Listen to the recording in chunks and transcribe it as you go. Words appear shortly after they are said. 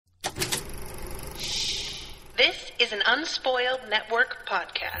is an Unspoiled Network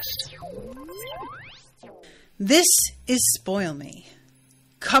podcast. This is Spoil Me,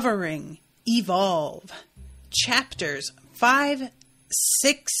 covering Evolve, chapters 5,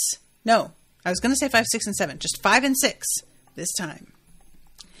 6, no, I was going to say 5, 6, and 7, just 5 and 6 this time.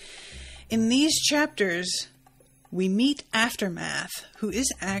 In these chapters, we meet Aftermath, who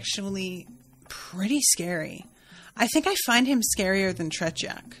is actually pretty scary. I think I find him scarier than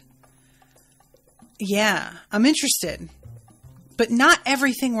Tretyak. Yeah, I'm interested. But not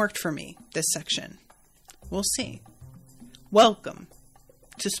everything worked for me, this section. We'll see. Welcome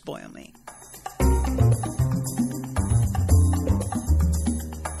to Spoil Me.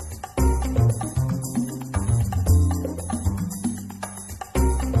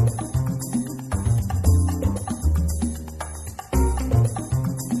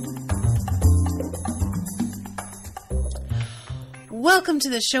 Welcome to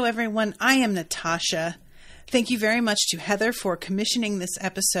the show, everyone. I am Natasha. Thank you very much to Heather for commissioning this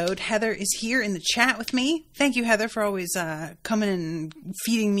episode. Heather is here in the chat with me. Thank you, Heather, for always coming and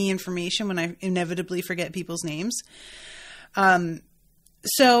feeding me information when I inevitably forget people's names.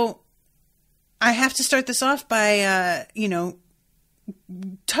 So I have to start this off by,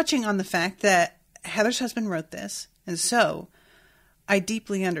 touching on the fact that Heather's husband wrote this. And so I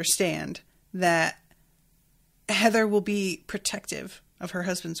deeply understand that Heather will be protective of her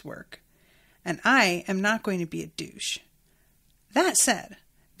husband's work, and I am not going to be a douche. That said,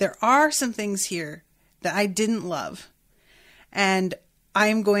 there are some things here that I didn't love, and I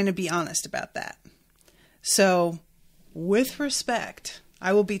am going to be honest about that. So, with respect,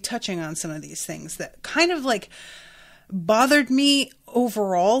 I will be touching on some of these things that kind of bothered me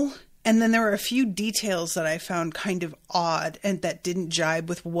overall. And then there were a few details that I found kind of odd and that didn't jibe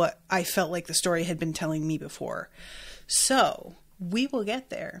with what I felt like the story had been telling me before. So we will get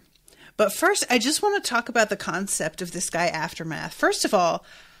there. But first, I just want to talk about the concept of this guy Aftermath. First of all,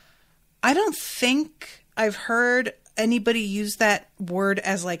 I don't think I've heard anybody use that word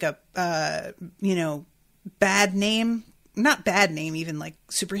as a bad name. Not bad name, even like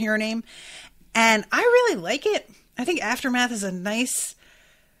superhero name. And I really like it. I think Aftermath is a nice...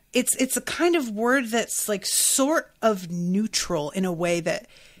 It's a kind of word that's sort of neutral in a way that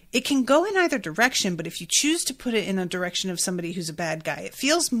it can go in either direction, but if you choose to put it in a direction of somebody who's a bad guy, it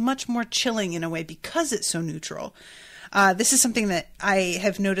feels much more chilling in a way because it's so neutral. This is something that I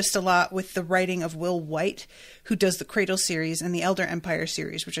have noticed a lot with the writing of Will White, who does the Cradle series and the Elder Empire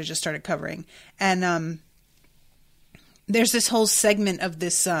series, which I just started covering. And there's this whole segment of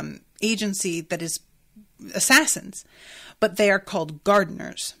this agency that is assassins, but they are called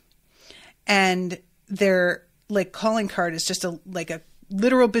gardeners. And their calling card is just a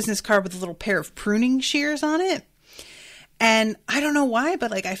literal business card with a little pair of pruning shears on it. And I don't know why,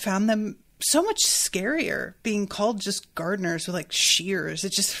 but I found them so much scarier being called just gardeners with shears.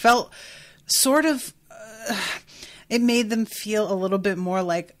 It just felt sort of, it made them feel a little bit more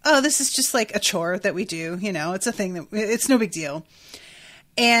oh, this is just a chore that we do. It's a thing it's no big deal.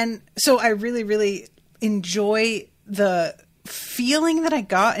 And so I really, really enjoy the feeling that I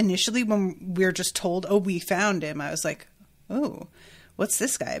got initially when we were just told, oh, we found him. I was like, oh, what's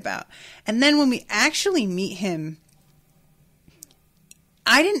this guy about? And then when we actually meet him,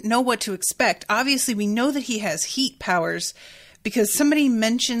 I didn't know what to expect. Obviously, we know that he has heat powers because somebody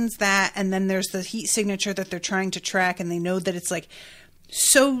mentions that, and then there's the heat signature that they're trying to track, and they know that it's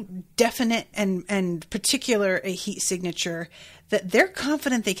so definite and particular a heat signature that they're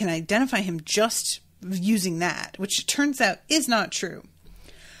confident they can identify him just using that, which turns out is not true.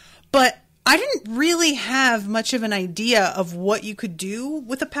 But I didn't really have much of an idea of what you could do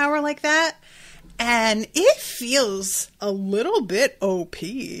with a power like that. And it feels a little bit OP.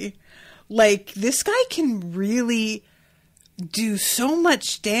 This guy can really do so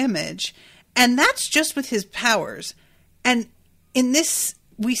much damage. And that's just with his powers. And in this,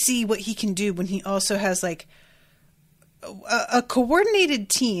 we see what he can do when he also has a coordinated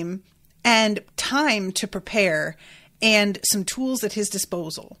team and time to prepare and some tools at his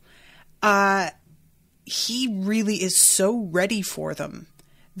disposal. He really is so ready for them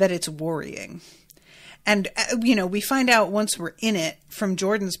that it's worrying. And, we find out once we're in it from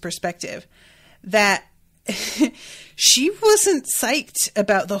Jordan's perspective that she wasn't psyched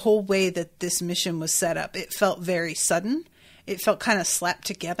about the whole way that this mission was set up. It felt very sudden. It felt kind of slapped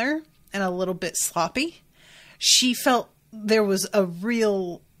together and a little bit sloppy. She felt there was a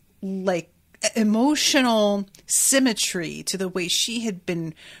real emotional symmetry to the way she had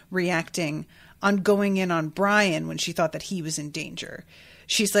been reacting on going in on Brian when she thought that he was in danger.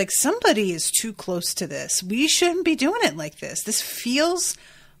 She's like, somebody is too close to this. We shouldn't be doing it like this. This feels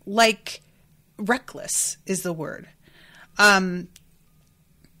like reckless is the word.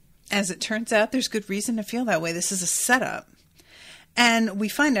 As it turns out, there's good reason to feel that way. This is a setup. And we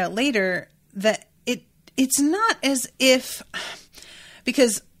find out later that it's not as if,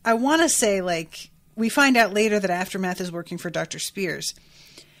 because I want to say, like, we find out later that Aftermath is working for Dr. Spears.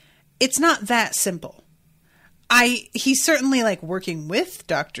 It's not that simple. He's certainly, like, working with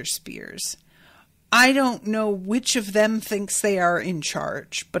Dr. Spears. I don't know which of them thinks they are in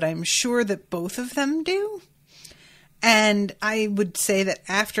charge, but I'm sure that both of them do. And I would say that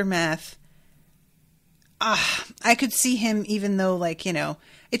Aftermath, I could see him, even though, like, you know,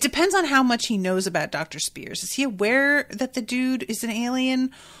 it depends on how much he knows about Dr. Spears. Is he aware that the dude is an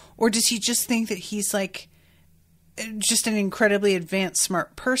alien? Or does he just think that he's, like, just an incredibly advanced,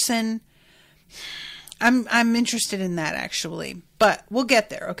 smart person? I'm interested in that, actually. But we'll get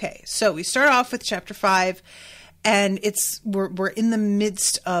there. Okay, so we start off with Chapter 5, and we're in the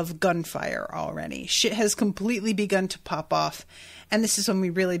midst of gunfire already. Shit has completely begun to pop off, and this is when we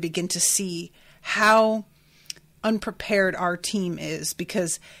really begin to see how unprepared our team is,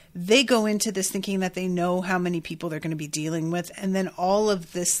 because they go into this thinking that they know how many people they're going to be dealing with, and then all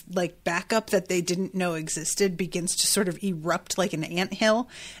of this, like, backup that they didn't know existed begins to sort of erupt like an anthill,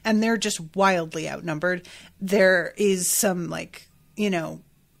 and they're just wildly outnumbered. There is some, like, you know,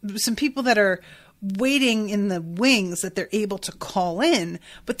 some people that are waiting in the wings that they're able to call in,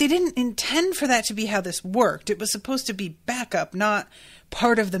 but they didn't intend for that to be how this worked. It was supposed to be backup, not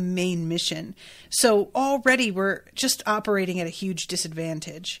part of the main mission. So already we're just operating at a huge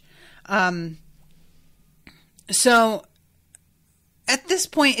disadvantage. So at this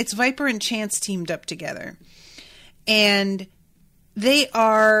point, it's Viper and Chance teamed up together, and they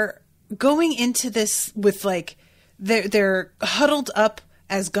are going into this with, like, they're huddled up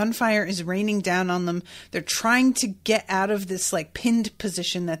as gunfire is raining down on them. They're trying to get out of this, like, pinned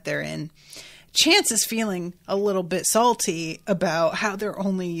position that they're in. Chance is feeling a little bit salty about how they're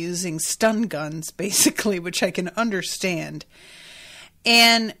only using stun guns, basically, which I can understand.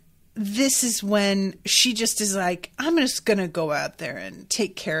 And this is when she just is like, I'm just going to go out there and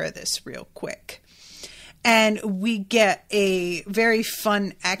take care of this real quick. And we get a very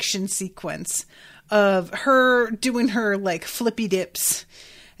fun action sequence of her doing her, like, flippy dips,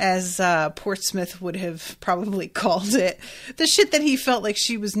 as Portsmouth would have probably called it. The shit that he felt like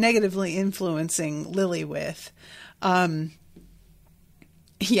she was negatively influencing Lily with. Yeah,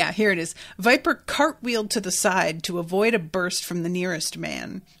 here it is. Viper cartwheeled to the side to avoid a burst from the nearest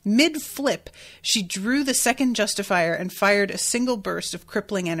man. Mid-flip, she drew the second justifier and fired a single burst of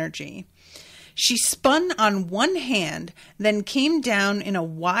crippling energy. She spun on one hand, then came down in a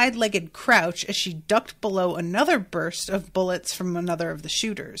wide-legged crouch as she ducked below another burst of bullets from another of the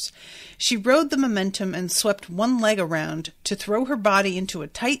shooters. She rode the momentum and swept one leg around to throw her body into a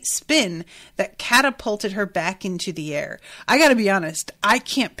tight spin that catapulted her back into the air. I gotta be honest, I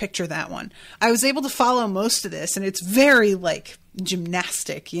can't picture that one. I was able to follow most of this, and it's very, like,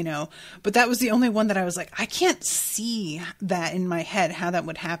 gymnastic, you know, but that was the only one that I was like, I can't see that in my head, how that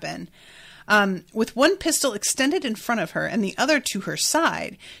would happen. With one pistol extended in front of her and the other to her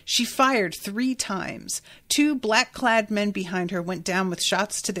side, she fired 3 times. 2 black-clad men behind her went down with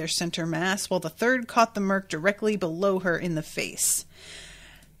shots to their center mass, while the third caught the merc directly below her in the face.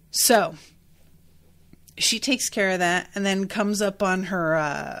 So she takes care of that and then comes up on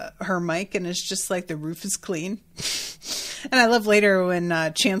her mic and is just like, the roof is clean. And I love later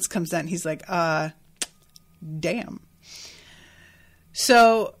when Chance comes down, he's like, damn.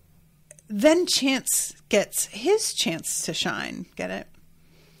 So then Chance gets his chance to shine. Get it?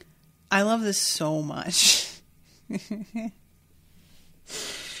 I love this so much.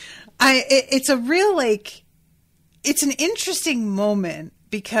 It's a real, like, it's an interesting moment,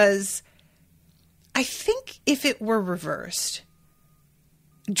 because I think if it were reversed,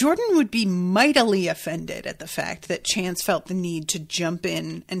 Jordan would be mightily offended at the fact that Chance felt the need to jump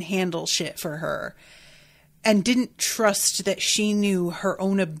in and handle shit for her, and didn't trust that she knew her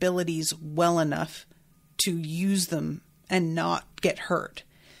own abilities well enough to use them and not get hurt.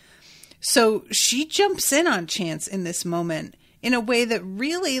 So she jumps in on Chance in this moment in a way that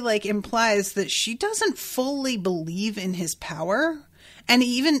really, like, implies that she doesn't fully believe in his power. And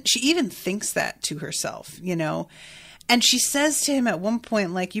she even thinks that to herself, you know. And she says to him at one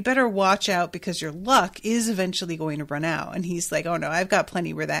point, like, you better watch out because your luck is eventually going to run out. And he's like, oh no, I've got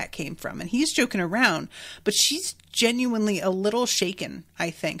plenty where that came from. And he's joking around, but she's genuinely a little shaken, I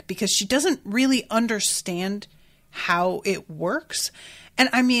think, because she doesn't really understand how it works. And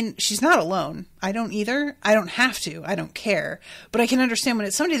I mean, she's not alone. I don't either. I don't have to. I don't care. But I can understand when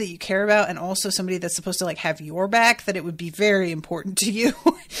it's somebody that you care about and also somebody that's supposed to, like, have your back, that it would be very important to you,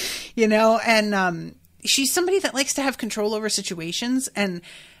 you know? And, she's somebody that likes to have control over situations, and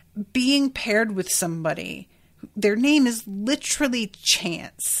being paired with somebody, their name is literally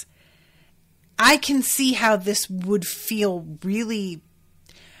Chance. I can see how this would feel really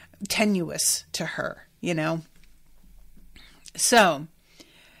tenuous to her, you know? So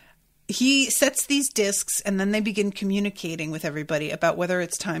he sets these discs, and then they begin communicating with everybody about whether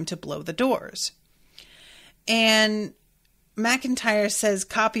it's time to blow the doors. And McIntyre says,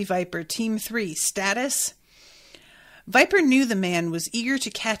 "Copy, Viper, Team 3, status?" Viper knew the man was eager to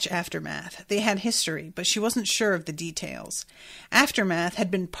catch Aftermath. They had history, but she wasn't sure of the details. Aftermath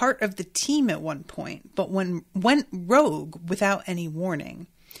had been part of the team at one point, but went rogue without any warning.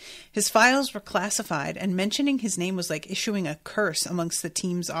 His files were classified, and mentioning his name was like issuing a curse amongst the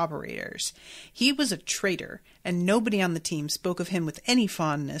team's operators. He was a traitor, and nobody on the team spoke of him with any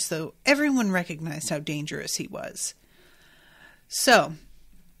fondness, though everyone recognized how dangerous he was. So,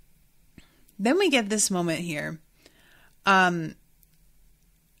 then we get this moment here. So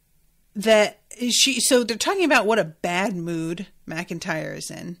they're talking about what a bad mood McIntyre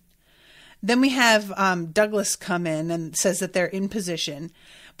is in. Then we have Douglas come in and says that they're in position,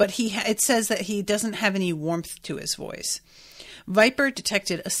 but it says that he doesn't have any warmth to his voice. Viper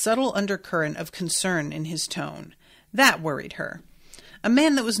detected a subtle undercurrent of concern in his tone. That worried her. A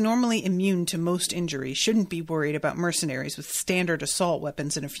man that was normally immune to most injury shouldn't be worried about mercenaries with standard assault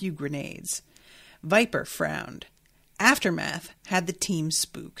weapons and a few grenades. Viper frowned. Aftermath had the team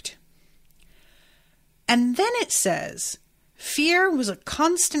spooked. And then it says, "Fear was a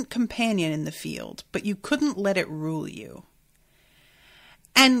constant companion in the field, but you couldn't let it rule you."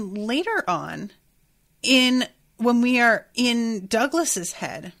 And later on, when we are in Douglas's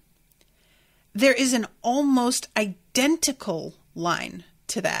head, there is an almost identical line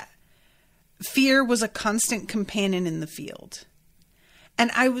to that. Fear was a constant companion in the field.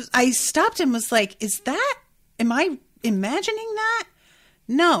 And I stopped and was like, am I imagining that?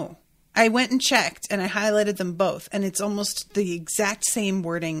 No. I went and checked, and I highlighted them both, and it's almost the exact same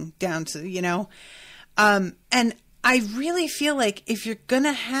wording down to, you know. And I really feel like if you're going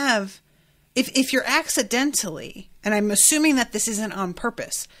to have, if you're accidentally, and I'm assuming that this isn't on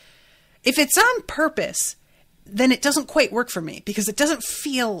purpose, if it's on purpose, then it doesn't quite work for me, because it doesn't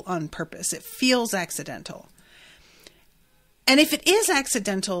feel on purpose. It feels accidental. And if it is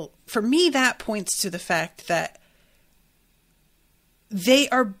accidental, for me, that points to the fact that they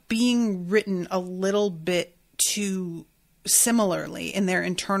are being written a little bit too similarly in their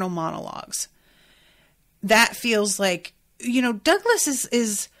internal monologues. That feels like, you know, Douglas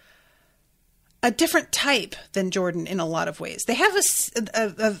is a different type than Jordan in a lot of ways. They have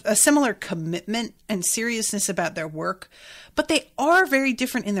a similar commitment and seriousness about their work, but they are very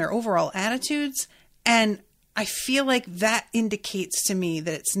different in their overall attitudes. And I feel like that indicates to me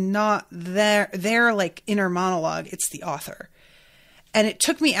that it's not their like inner monologue, it's the author. And it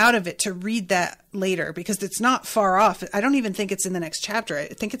took me out of it to read that later, because it's not far off. I don't even think it's in the next chapter. I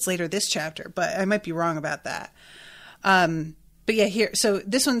think it's later this chapter, but I might be wrong about that. But yeah, here. So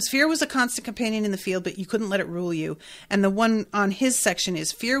this one's, "Fear was a constant companion in the field, but you couldn't let it rule you." And the one on his section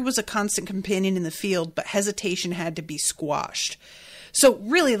is, "Fear was a constant companion in the field, but hesitation had to be squashed." So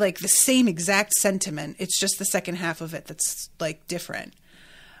really like the same exact sentiment. It's just the second half of it that's like different.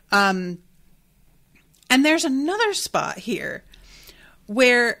 And there's another spot here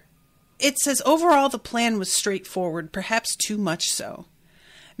where it says, "Overall, the plan was straightforward, perhaps too much so.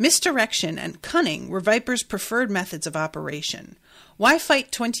 Misdirection and cunning were Viper's preferred methods of operation. Why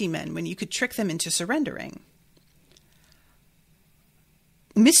fight 20 men when you could trick them into surrendering?"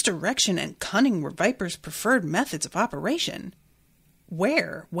 Misdirection and cunning were Viper's preferred methods of operation.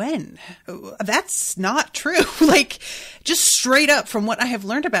 Where? When? That's not true. Like, just straight up from what I have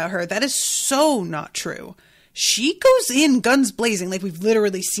learned about her, that is so not true. She goes in guns blazing, like we've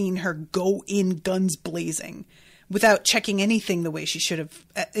literally seen her go in guns blazing without checking anything the way she should have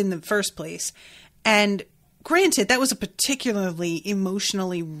in the first place. And granted, that was a particularly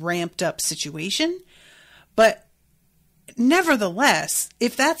emotionally ramped up situation, but nevertheless,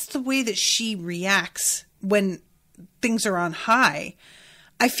 if that's the way that she reacts when things are on high,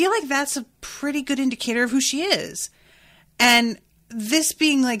 I feel like that's a pretty good indicator of who she is. And this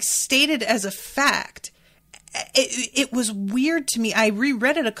being like stated as a fact, it was weird to me. I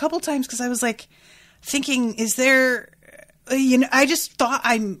reread it a couple times because I was like thinking, is there, you know, I just thought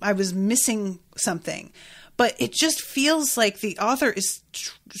I was missing something. But it just feels like the author is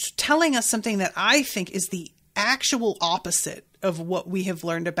telling us something that I think is the actual opposite of what we have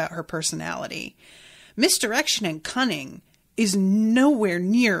learned about her personality. Misdirection and cunning is nowhere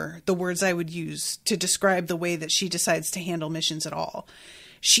near the words I would use to describe the way that she decides to handle missions at all.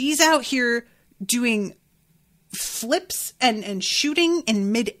 She's out here doing flips and shooting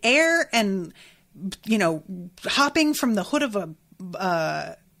in midair and, you know, hopping from the hood of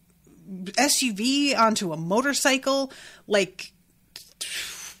a SUV onto a motorcycle. Like,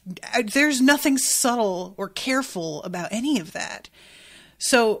 there's nothing subtle or careful about any of that.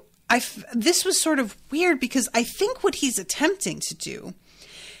 So this was sort of weird because I think what he's attempting to do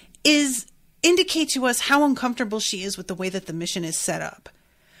is indicate to us how uncomfortable she is with the way that the mission is set up.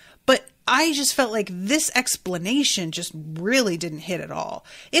 But I just felt like this explanation just really didn't hit at all.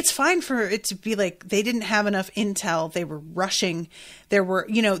 It's fine for it to be like they didn't have enough intel. They were rushing. There were,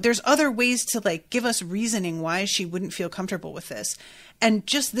 you know, there's other ways to like give us reasoning why she wouldn't feel comfortable with this. And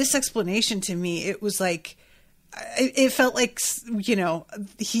just this explanation to me, it was like, it felt like, you know,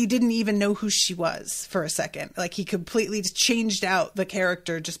 he didn't even know who she was for a second. Like he completely changed out the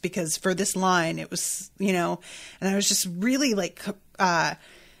character just because for this line it was, you know, and I was just really like,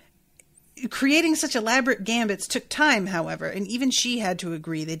 creating such elaborate gambits took time, however, and even she had to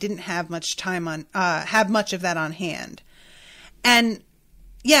agree they didn't have much time on, have much of that on hand. And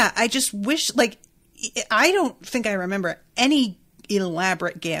yeah, I just wish, like, I don't think I remember any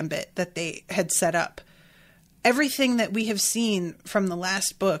elaborate gambit that they had set up. Everything that we have seen from the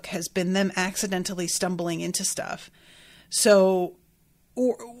last book has been them accidentally stumbling into stuff. So,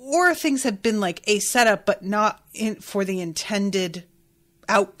 or things have been like a setup, but not for the intended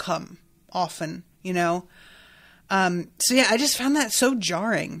outcome often, you know? So yeah, I just found that so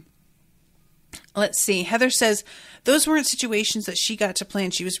jarring. Let's see. Heather says, those weren't situations that she got to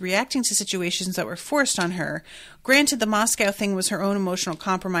plan. She was reacting to situations that were forced on her. Granted, the Moscow thing was her own emotional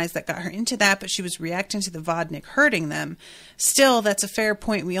compromise that got her into that, but she was reacting to the Vodnik hurting them. Still, that's a fair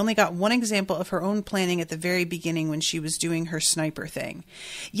point. We only got one example of her own planning at the very beginning when she was doing her sniper thing.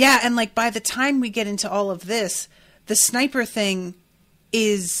 Yeah, and like by the time we get into all of this, the sniper thing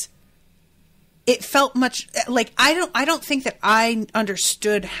is... It felt much like I don't think that I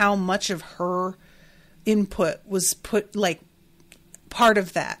understood how much of her input was put like part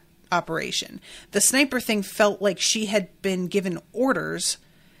of that operation. The sniper thing felt like she had been given orders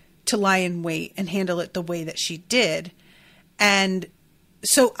to lie in wait and handle it the way that she did. And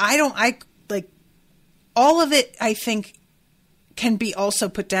so I like all of it, I think, can be also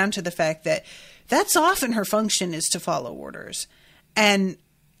put down to the fact that that's often her function is to follow orders. And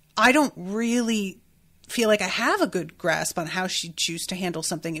I don't really feel like I have a good grasp on how she'd choose to handle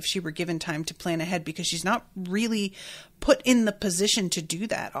something if she were given time to plan ahead, because she's not really put in the position to do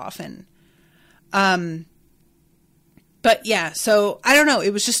that often. But yeah, so I don't know.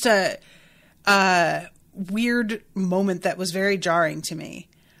 It was just a weird moment that was very jarring to me.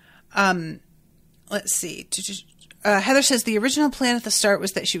 Let's see. Heather says the original plan at the start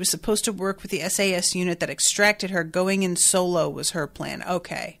was that she was supposed to work with the SAS unit that extracted her. Going in solo was her plan.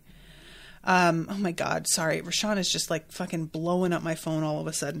 Okay. Oh my God. Sorry. Rashawn is just like fucking blowing up my phone all of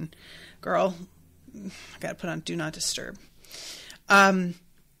a sudden. Girl, I gotta put on Do Not Disturb.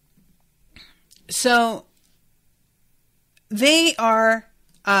 So they are,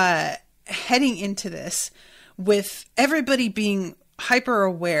 heading into this with everybody being hyper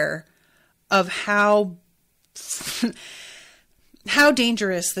aware of how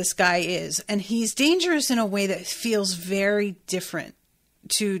dangerous this guy is. And he's dangerous in a way that feels very different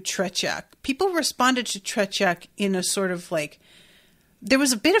to Tretyak. People responded to Tretyak in a sort of like, there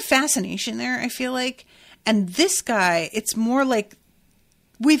was a bit of fascination there, I feel like. And this guy, it's more like,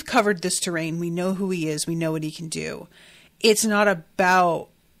 we've covered this terrain. We know who he is. We know what he can do. It's not about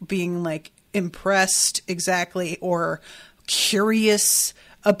being like impressed exactly or curious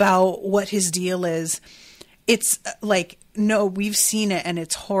about what his deal is. It's like, no, we've seen it and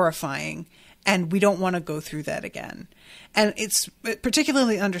it's horrifying and we don't want to go through that again. And it's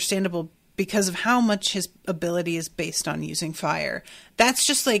particularly understandable because of how much his ability is based on using fire. That's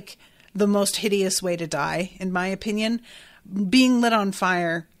just like the most hideous way to die, in my opinion. Being lit on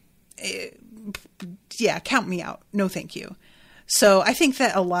fire, yeah, count me out. No, thank you. So I think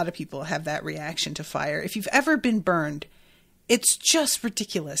that a lot of people have that reaction to fire. If you've ever been burned, it's just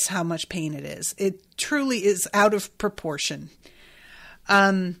ridiculous how much pain it is. It truly is out of proportion.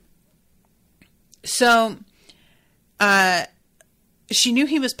 She knew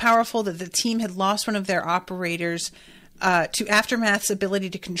he was powerful, that the team had lost one of their operators to Aftermath's ability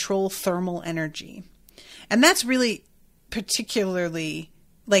to control thermal energy. And that's really particularly,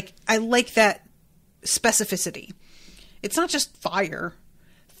 like, I like that specificity. It's not just fire.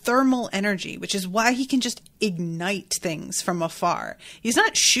 Thermal energy, which is why he can just ignite things from afar. He's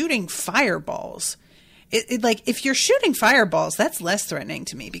not shooting fireballs. Like, if you're shooting fireballs, that's less threatening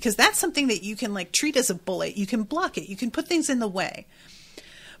to me, because that's something that you can like treat as a bullet. You can block it. You can put things in the way.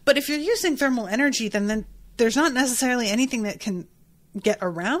 But if you're using thermal energy, then there's not necessarily anything that can get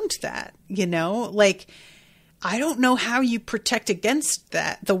around that, you know? Like, I don't know how you protect against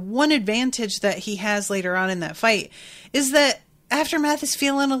that. The one advantage that he has later on in that fight is that Aftermath is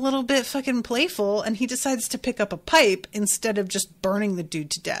feeling a little bit fucking playful, and he decides to pick up a pipe instead of just burning the dude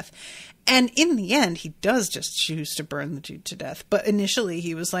to death. And in the end, he does just choose to burn the dude to death. But initially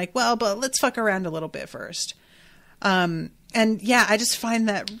he was like, well, but let's fuck around a little bit first. And yeah, I just find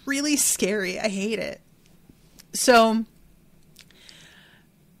that really scary. I hate it. So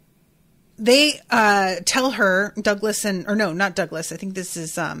they tell her, Douglas or no, not Douglas. I think this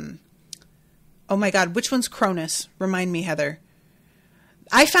is, oh my God, which one's Cronus? Remind me, Heather.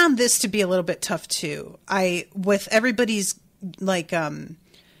 I found this to be a little bit tough too. With everybody's like,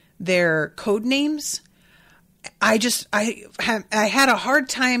 their code names, I had a hard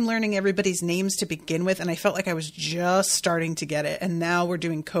time learning everybody's names to begin with, and I felt like I was just starting to get it. And now we're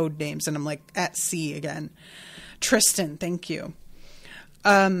doing code names, and I'm like at sea again. Tristan, thank you.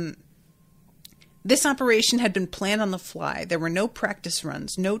 This operation had been planned on the fly. There were no practice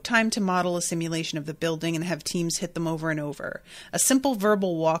runs, no time to model a simulation of the building and have teams hit them over and over. A simple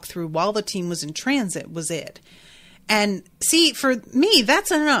verbal walkthrough while the team was in transit was it. And see, for me, that's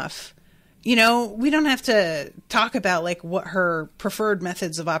enough. You know, we don't have to talk about like what her preferred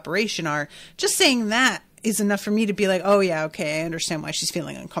methods of operation are. Just saying that is enough for me to be like, oh yeah, okay, I understand why she's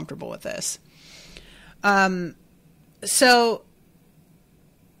feeling uncomfortable with this. So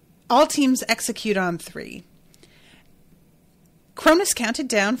all teams execute on 3. Cronus counted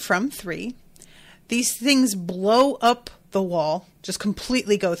down from 3. These things blow up the wall, just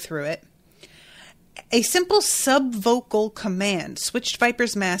completely go through it. A simple subvocal command switched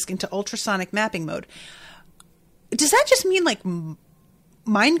Viper's mask into ultrasonic mapping mode. Does that just mean like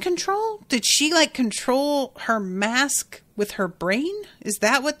mind control? Did she like control her mask with her brain? Is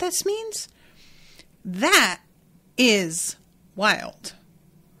that what this means? That is wild.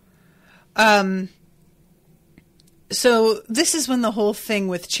 So this is when the whole thing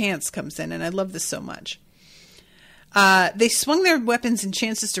with Chance comes in, and I love this so much. They swung their weapons in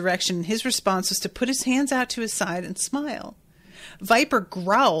Chance's direction, and his response was to put his hands out to his side and smile. Viper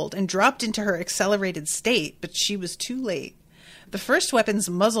growled and dropped into her accelerated state, but she was too late. The first weapon's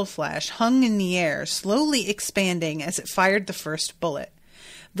muzzle flash hung in the air, slowly expanding as it fired the first bullet.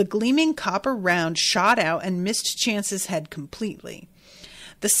 The gleaming copper round shot out and missed Chance's head completely.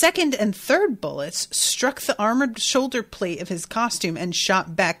 The second and third bullets struck the armored shoulder plate of his costume and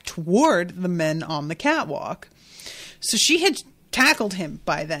shot back toward the men on the catwalk. So she had tackled him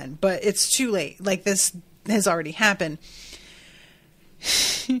by then, but it's too late. Like, this has already happened.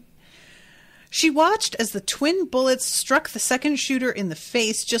 She watched as the twin bullets struck the second shooter in the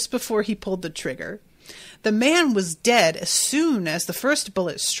face just before he pulled the trigger. The man was dead as soon as the first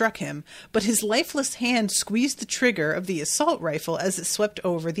bullet struck him, but his lifeless hand squeezed the trigger of the assault rifle as it swept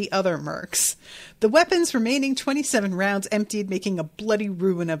over the other mercs. The weapon's remaining 27 rounds emptied, making a bloody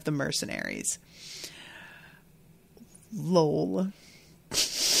ruin of the mercenaries. Lol.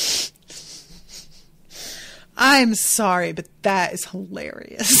 I'm sorry, but that is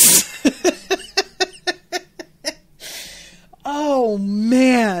hilarious. Oh,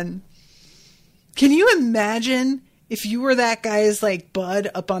 man. Can you imagine if you were that guy's, like, bud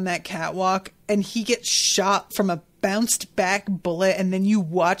up on that catwalk and he gets shot from a bounced back bullet and then you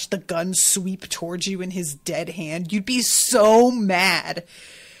watch the gun sweep towards you in his dead hand? You'd be so mad.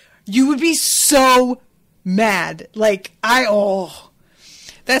 You would be so mad. Like,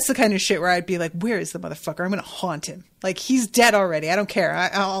 that's the kind of shit where I'd be like, where is the motherfucker? I'm going to haunt him. Like, he's dead already. I don't care.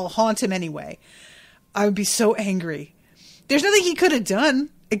 I'll haunt him anyway. I would be so angry. There's nothing he could have done.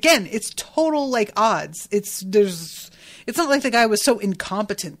 Again, it's total, like, odds. It's not like the guy was so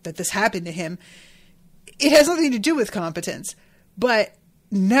incompetent that this happened to him. It has nothing to do with competence. But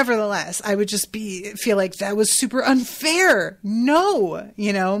nevertheless, I would just feel like that was super unfair. No,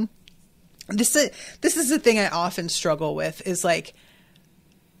 you know? This is the thing I often struggle with, is, like,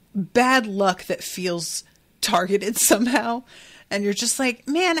 bad luck that feels targeted somehow. And you're just like,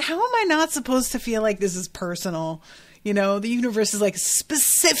 man, how am I not supposed to feel like this is personal? You know, the universe is like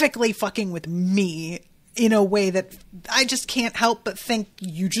specifically fucking with me in a way that I just can't help but think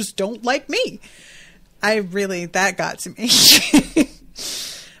you just don't like me. That got to me.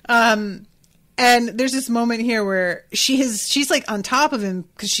 And there's this moment here where she's like on top of him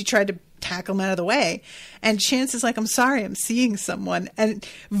because she tried to tackle him out of the way. And Chance is like, I'm sorry, I'm seeing someone. And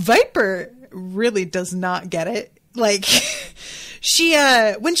Viper really does not get it. Like,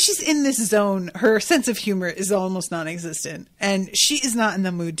 when she's in this zone, her sense of humor is almost non-existent. And she is not in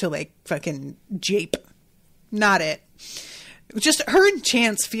the mood to, like, fucking jape. Not it. Just her and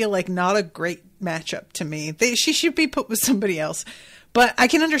Chance feel like not a great matchup to me. She should be put with somebody else. But I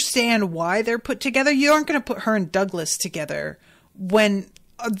can understand why they're put together. You aren't going to put her and Douglas together when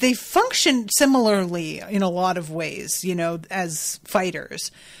they function similarly in a lot of ways, you know, as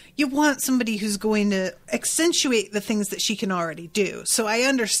fighters. You want somebody who's going to accentuate the things that she can already do. So I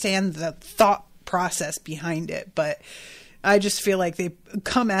understand the thought process behind it, but I just feel like they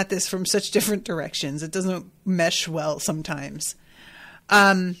come at this from such different directions. It doesn't mesh well sometimes.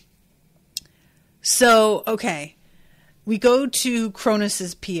 So, okay. We go to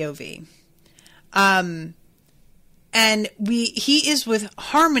Cronus's POV. And he is with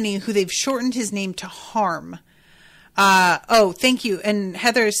Harmony, who they've shortened his name to Harm. Oh, thank you. And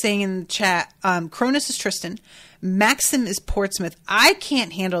Heather is saying in the chat, Cronus is Tristan. Maxim is Portsmouth. I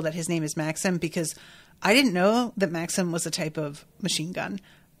can't handle that his name is Maxim because I didn't know that Maxim was a type of machine gun.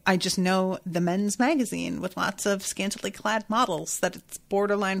 I just know the men's magazine with lots of scantily clad models, that it's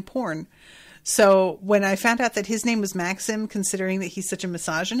borderline porn. So when I found out that his name was Maxim, considering that he's such a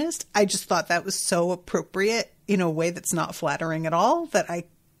misogynist, I just thought that was so appropriate in a way that's not flattering at all that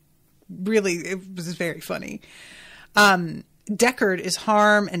it was very funny. Deckard is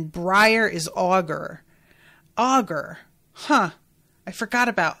Harm and Briar is Augur. Augur. Huh. I forgot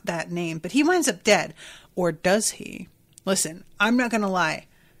about that name, but he winds up dead. Or does he? Listen, I'm not going to lie.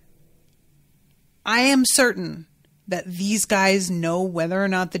 I am certain that these guys know whether or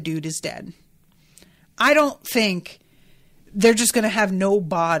not the dude is dead. I don't think they're just going to have no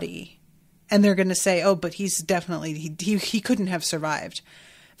body and they're going to say, oh, but he's definitely, he couldn't have survived.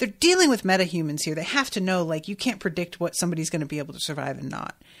 They're dealing with metahumans here. They have to know, like, you can't predict what somebody's going to be able to survive and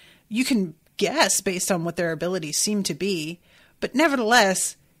not. You can guess based on what their abilities seem to be, but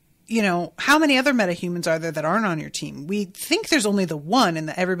nevertheless, you know, how many other metahumans are there that aren't on your team? We think there's only the one and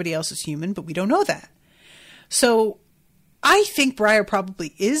that everybody else is human, but we don't know that. So I think Briar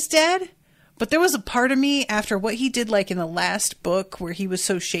probably is dead, but there was a part of me after what he did, like in the last book where he was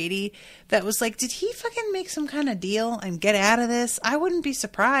so shady, that was like, did he fucking make some kind of deal and get out of this? I wouldn't be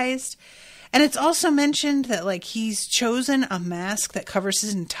surprised. And it's also mentioned that, like, he's chosen a mask that covers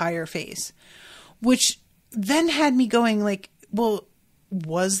his entire face, which then had me going like, well,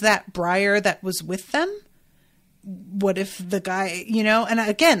 was that Briar that was with them? What if the guy, you know, and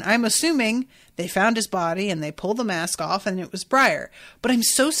again, I'm assuming they found his body and they pulled the mask off and it was Briar. But I'm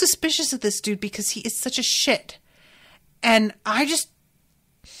so suspicious of this dude because he is such a shit. And I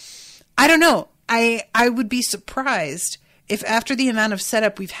don't know. I would be surprised if after the amount of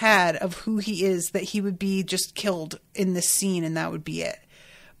setup we've had of who he is, that he would be just killed in this scene and that would be it.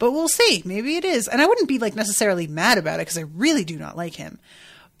 But we'll see. Maybe it is. And I wouldn't be like necessarily mad about it because I really do not like him.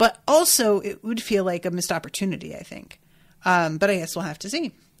 But also, it would feel like a missed opportunity, I think. But I guess we'll have to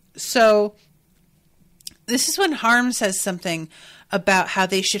see. So, this is when Harm says something about how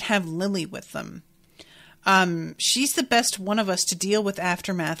they should have Lily with them. She's the best one of us to deal with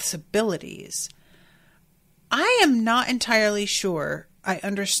Aftermath's abilities. I am not entirely sure I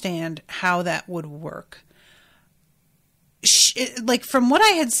understand how that would work. Like, from what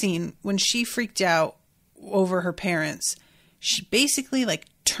I had seen, when she freaked out over her parents, she basically, like,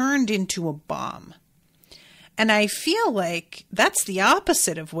 turned into a bomb. And I feel like that's the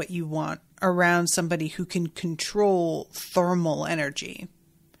opposite of what you want around somebody who can control thermal energy.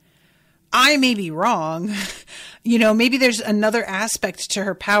 I may be wrong. You know, maybe there's another aspect to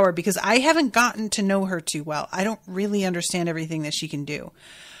her power because I haven't gotten to know her too well. I don't really understand everything that she can do.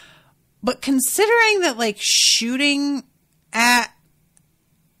 But considering that, like, shooting at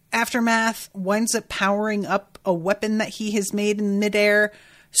Aftermath winds up powering up a weapon that he has made in midair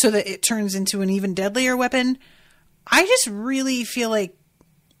so that it turns into an even deadlier weapon, I just really feel like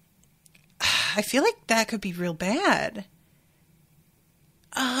that could be real bad.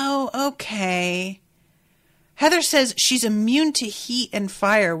 Oh, okay. Heather says she's immune to heat and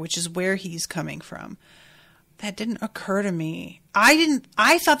fire, which is where he's coming from. That didn't occur to me.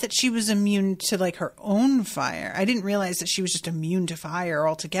 I thought that she was immune to, like, her own fire. I didn't realize that she was just immune to fire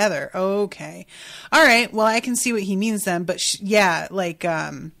altogether. Okay. All right. Well, I can see what he means then. But yeah, like,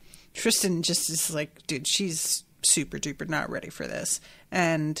 Tristan just is like, dude, she's super duper not ready for this.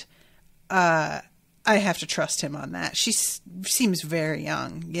 And, I have to trust him on that. She seems very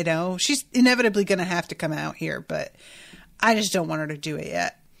young, you know? She's inevitably going to have to come out here, but I just don't want her to do it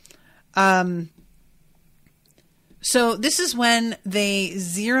yet. So this is when they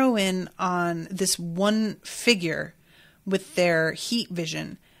zero in on this one figure with their heat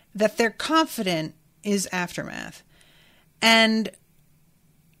vision that they're confident is Aftermath. And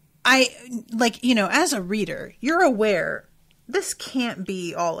I, like, you know, as a reader, you're aware this can't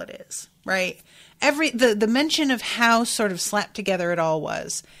be all it is, right? the mention of how sort of slapped together it all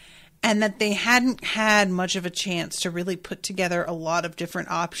was, and that they hadn't had much of a chance to really put together a lot of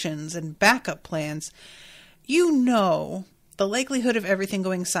different options and backup plans, you know, the likelihood of everything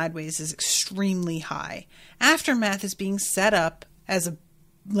going sideways is extremely high. Aftermath is being set up as a,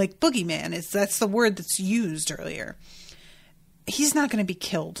 like, boogeyman. That's the word that's used earlier. He's not going to be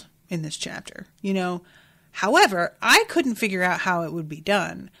killed in this chapter, you know. However, I couldn't figure out how it would be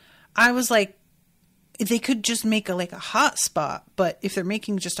done. I was like, they could just make a hot spot, but if they're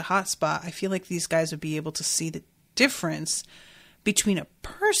making just a hot spot, I feel like these guys would be able to see the difference between a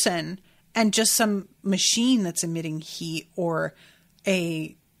person and just some machine that's emitting heat, or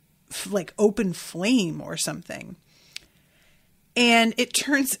a open flame or something. And it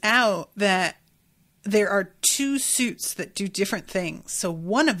turns out that there are two suits that do different things. So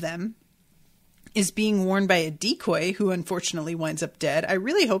one of them is being worn by a decoy who unfortunately winds up dead. I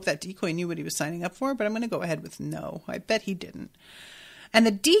really hope that decoy knew what he was signing up for, but I'm going to go ahead with no. I bet he didn't. And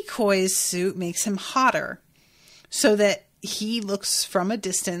the decoy's suit makes him hotter, so that he looks from a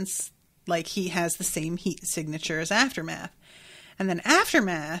distance like he has the same heat signature as Aftermath. And then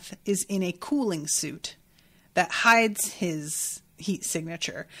Aftermath is in a cooling suit that hides his heat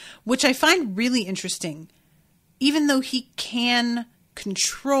signature, which I find really interesting. Even though he can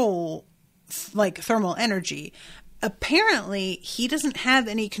control thermal energy, apparently he doesn't have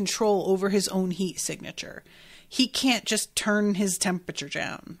any control over his own heat signature. He can't just turn his temperature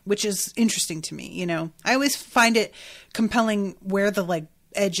down, which is interesting to me. You know, I always find it compelling where the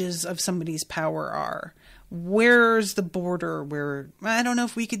edges of somebody's power are. Where's the border where I don't know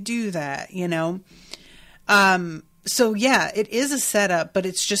if we could do that, you know? So yeah, it is a setup, but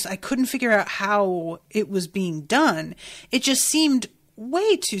it's just, I couldn't figure out how it was being done. It just seemed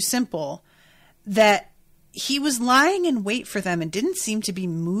way too simple that he was lying in wait for them and didn't seem to be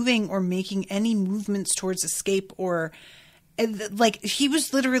moving or making any movements towards escape, or he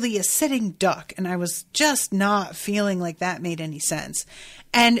was literally a sitting duck. And I was just not feeling like that made any sense.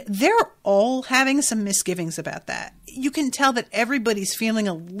 And they're all having some misgivings about that. You can tell that everybody's feeling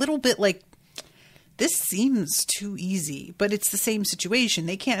a little bit like, this seems too easy, but it's the same situation.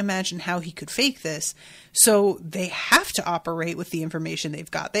 They can't imagine how he could fake this. So they have to operate with the information they've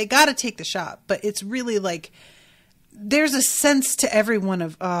got. They got to take the shot, but it's really there's a sense to everyone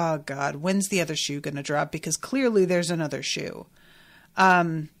of, oh God, when's the other shoe going to drop? Because clearly there's another shoe.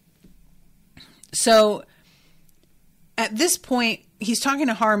 So at this point, he's talking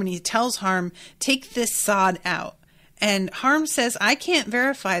to Harm and he tells Harm, take this sod out. And Harm says, I can't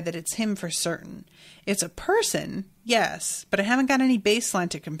verify that it's him for certain. It's a person, yes, but I haven't got any baseline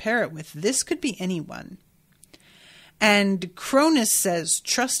to compare it with. This could be anyone. And Cronus says,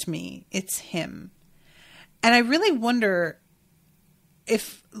 trust me, it's him. And I really wonder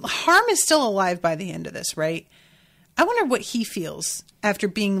if Harm is still alive by the end of this, right? I wonder what he feels after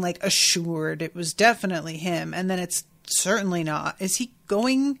being assured it was definitely him, and then it's certainly not. Is he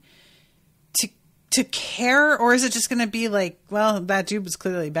going to care, or is it just going to be well, that dude was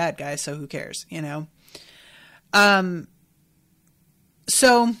clearly a bad guy, so who cares, you know?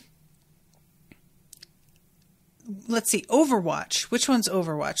 So let's see, Overwatch. Which one's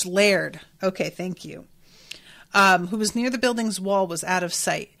Overwatch? Laird. Okay, thank you. Who was near the building's wall, was out of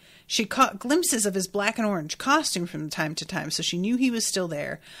sight. She caught glimpses of his black and orange costume from time to time, so she knew he was still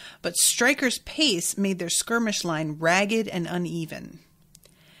there. But Stryker's pace made their skirmish line ragged and uneven.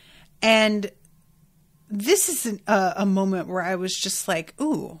 And this is a moment where I was just like,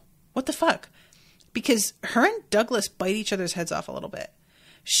 ooh, what the fuck? Because her and Douglas bite each other's heads off a little bit.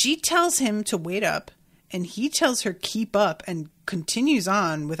 She tells him to wait up, and he tells her keep up, and continues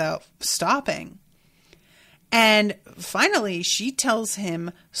on without stopping. And finally, she tells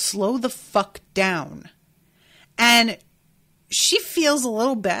him slow the fuck down. And she feels a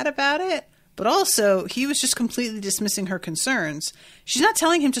little bad about it. But also, he was just completely dismissing her concerns. She's not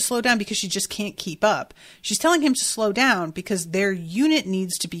telling him to slow down because she just can't keep up. She's telling him to slow down because their unit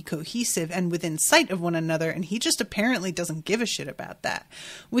needs to be cohesive and within sight of one another, and he just apparently doesn't give a shit about that,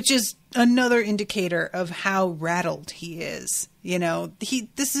 which is another indicator of how rattled he is. You know,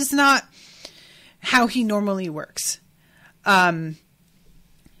 this is not how he normally works.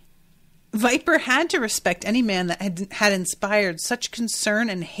 Viper had to respect any man that had inspired such concern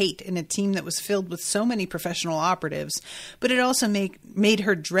and hate in a team that was filled with so many professional operatives, but it also made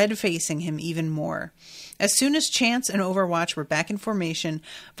her dread facing him even more. As soon as Chance and Overwatch were back in formation,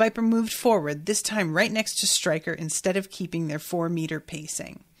 Viper moved forward, this time right next to Stryker instead of keeping their 4-meter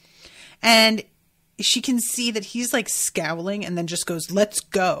pacing. And she can see that he's scowling and then just goes, let's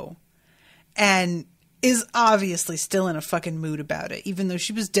go. And is obviously still in a fucking mood about it, even though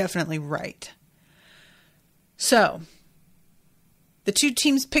she was definitely right. So, the two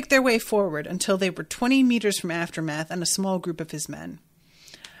teams picked their way forward until they were 20 meters from Aftermath and a small group of his men.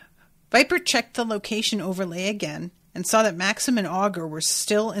 Viper checked the location overlay again and saw that Maxim and Augur were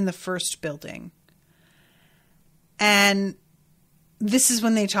still in the first building. And this is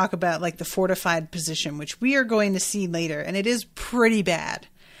when they talk about like the fortified position, which we are going to see later, and it is pretty bad.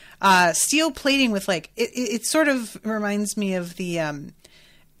 Steel plating with like, it sort of reminds me of the,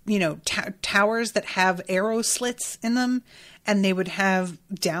 towers that have arrow slits in them, and they would have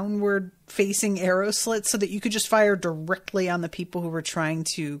downward facing arrow slits so that you could just fire directly on the people who were trying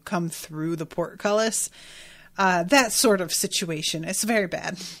to come through the portcullis. That sort of situation. It's very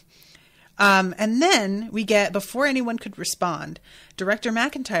bad. And then we get, before anyone could respond, Director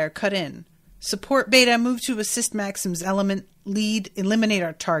McIntyre cut in. Support Beta, move to assist Maxim's element, lead, eliminate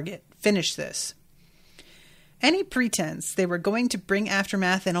our target. Finish this. Any pretense they were going to bring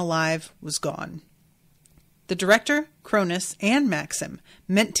Aftermath in alive was gone. The Director, Cronus, and Maxim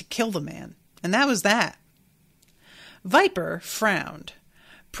meant to kill the man, and that was that. Viper frowned.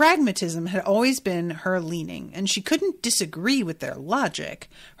 Pragmatism had always been her leaning, and she couldn't disagree with their logic.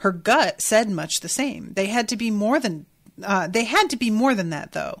 Her gut said much the same. They had to be more than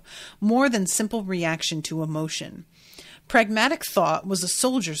that, though. More than simple reaction to emotion. Pragmatic thought was a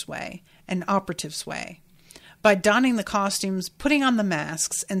soldier's way, an operative's way. By donning the costumes, putting on the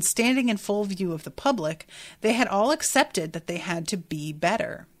masks, and standing in full view of the public, they had all accepted that they had to be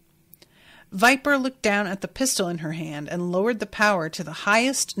better. Viper looked down at the pistol in her hand and lowered the power to the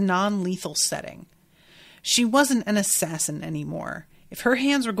highest non-lethal setting. She wasn't an assassin anymore. If her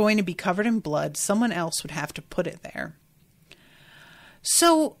hands were going to be covered in blood, someone else would have to put it there.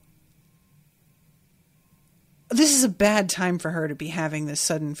 So, this is a bad time for her to be having this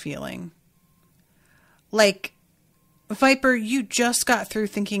sudden feeling. Like, Viper, you just got through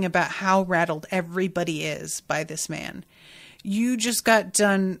thinking about how rattled everybody is by this man. You just got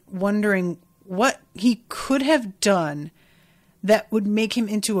done wondering what he could have done that would make him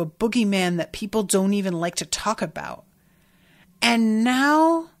into a boogeyman that people don't even like to talk about. And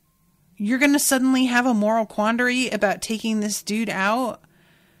now you're going to suddenly have a moral quandary about taking this dude out?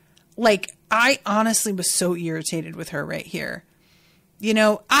 Like, I honestly was so irritated with her right here. You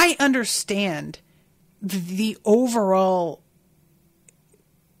know, I understand the overall,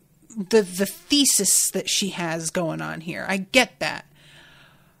 the thesis that she has going on here. I get that.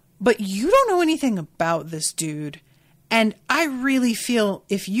 But you don't know anything about this dude. And I really feel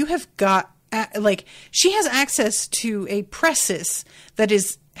if you have got, like, she has access to a presses that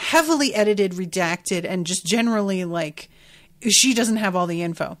is heavily edited, redacted, and just generally, like, she doesn't have all the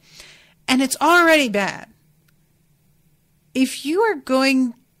info. And it's already bad. If you are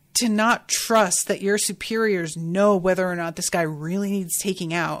going to not trust that your superiors know whether or not this guy really needs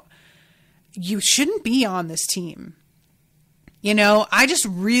taking out, you shouldn't be on this team. You know, I just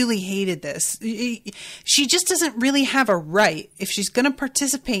really hated this. She just doesn't really have a right, if she's going to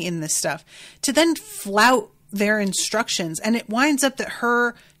participate in this stuff, to then flout their instructions. And it winds up that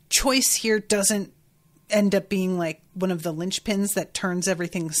her choice here doesn't end up being like one of the linchpins that turns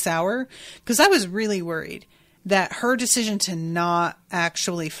everything sour. Because I was really worried that her decision to not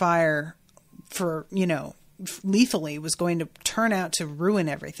actually fire for, you know, lethally was going to turn out to ruin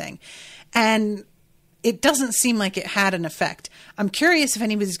everything. And it doesn't seem like it had an effect. I'm curious if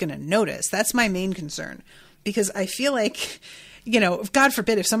anybody's going to notice. That's my main concern. Because I feel like, you know, God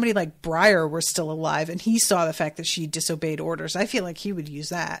forbid, if somebody like Breyer were still alive and he saw the fact that she disobeyed orders, I feel like he would use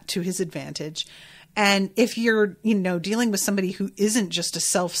that to his advantage. And if you're, you know, dealing with somebody who isn't just a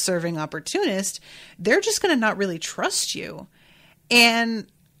self-serving opportunist, they're just going to not really trust you. And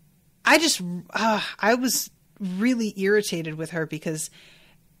I just, I was really irritated with her because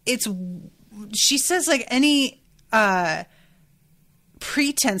she says like any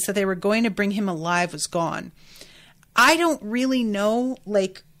pretense that they were going to bring him alive was gone. I don't really know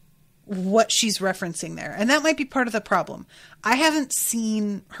like what she's referencing there. And that might be part of the problem. I haven't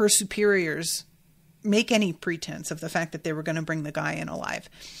seen her superiors make any pretense of the fact that they were going to bring the guy in alive.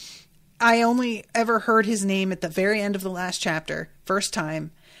 I only ever heard his name at the very end of the last chapter, first time.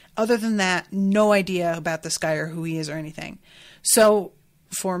 Other than that, no idea about this guy or who he is or anything. So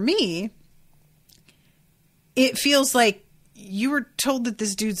for me, it feels like you were told that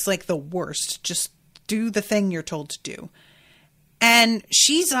this dude's like the worst. Just do the thing you're told to do. And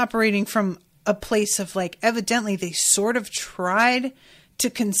she's operating from a place of like, evidently they sort of tried to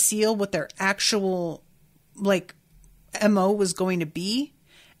conceal what their actual like MO was going to be.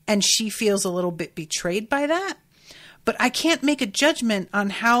 And she feels a little bit betrayed by that. But I can't make a judgment on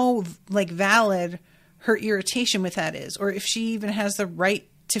how like valid her irritation with that is, or if she even has the right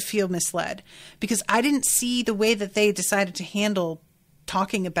to feel misled because I didn't see the way that they decided to handle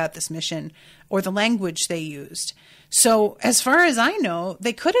talking about this mission or the language they used. So as far as I know,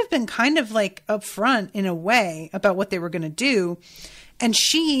 they could have been kind of like upfront in a way about what they were going to do. And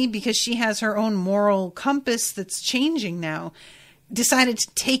she, because she has her own moral compass that's changing now, decided to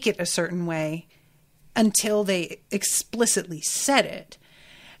take it a certain way until they explicitly said it.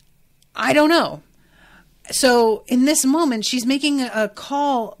 I don't know. So in this moment, she's making a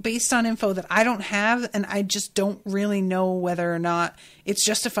call based on info that I don't have, and I just don't really know whether or not it's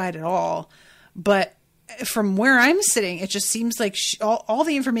justified at all. But from where I'm sitting, it just seems like all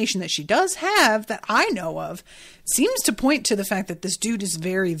the information that she does have that I know of seems to point to the fact that this dude is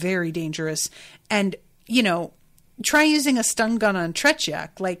very, very dangerous. And, you know, try using a stun gun on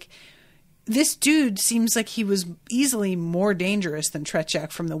Tretyak. Like, this dude seems like he was easily more dangerous than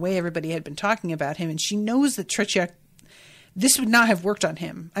Tretyak from the way everybody had been talking about him. And she knows that Tretyak, this would not have worked on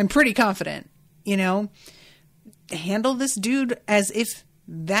him. I'm pretty confident, you know. Handle this dude as if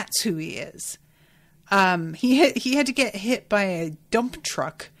that's who he is. He had to get hit by a dump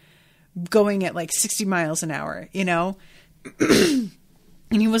truck going at like 60 miles an hour, you know. And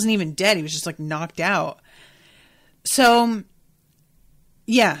he wasn't even dead. He was just like knocked out. So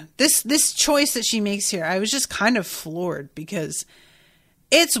yeah, this choice that she makes here, I was just kind of floored because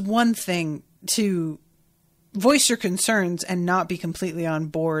it's one thing to voice your concerns and not be completely on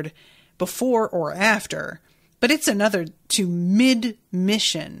board before or after, but it's another to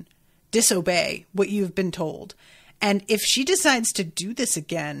mid-mission disobey what you've been told. And if she decides to do this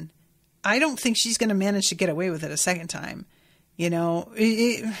again, I don't think she's going to manage to get away with it a second time, you know.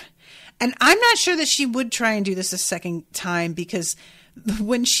 And I'm not sure that she would try and do this a second time because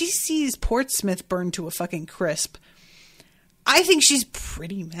when she sees Portsmouth burn to a fucking crisp, I think she's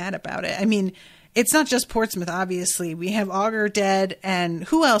pretty mad about it. I mean, it's not just Portsmouth, obviously. We have Augur dead, and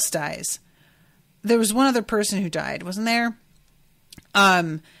who else dies? There was one other person who died, wasn't there?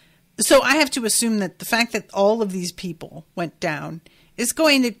 So I have to assume that the fact that all of these people went down is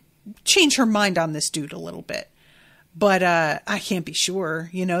going to change her mind on this dude a little bit. But I can't be sure.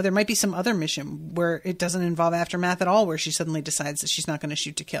 You know, there might be some other mission where it doesn't involve Aftermath at all, where she suddenly decides that she's not going to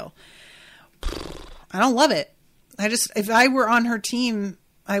shoot to kill. I don't love it. If I were on her team,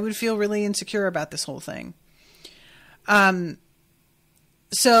 I would feel really insecure about this whole thing.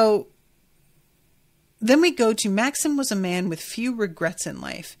 So then we go to Maxim was a man with few regrets in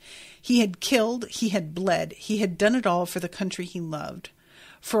life. He had killed, he had bled, he had done it all for the country he loved.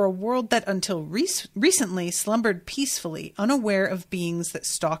 For a world that until recently slumbered peacefully, unaware of beings that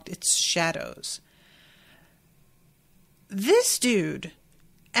stalked its shadows. This dude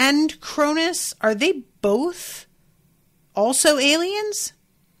and Cronus, are they both also aliens?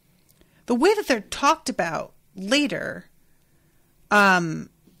 The way that they're talked about later,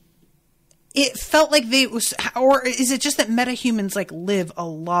 it felt like they was, or is it just that metahumans like live a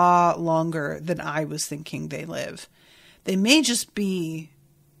lot longer than I was thinking they live? They may just be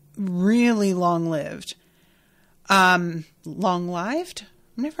really long-lived. Long-lived?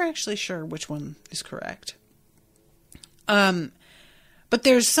 I'm never actually sure which one is correct. But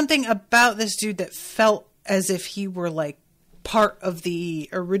there's something about this dude that felt as if he were like part of the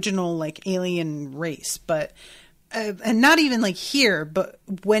original like alien race, but and not even like here, but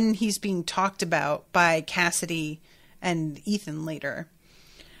when he's being talked about by Cassidy and Ethan later.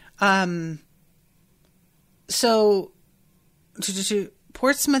 So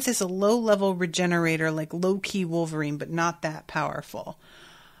Portsmouth is a low-level regenerator, like low-key Wolverine, but not that powerful.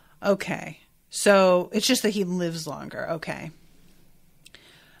 Okay. So it's just that he lives longer. Okay.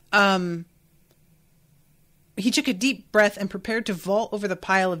 He took a deep breath and prepared to vault over the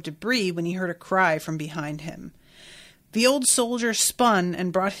pile of debris when he heard a cry from behind him. The old soldier spun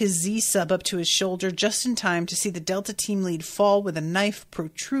and brought his Z-sub up to his shoulder just in time to see the Delta team lead fall with a knife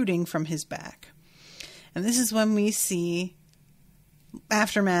protruding from his back. And this is when we see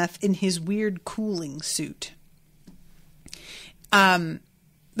Aftermath in his weird cooling suit. The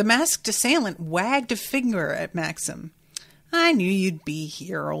masked assailant wagged a finger at Maxim. I knew you'd be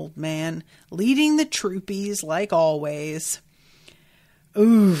here, old man, leading the troopies like always.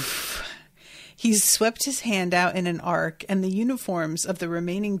 Oof. He swept his hand out in an arc, and the uniforms of the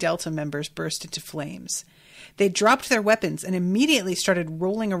remaining Delta members burst into flames. They dropped their weapons and immediately started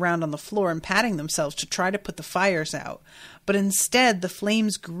rolling around on the floor and patting themselves to try to put the fires out. But instead, the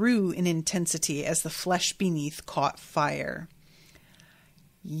flames grew in intensity as the flesh beneath caught fire.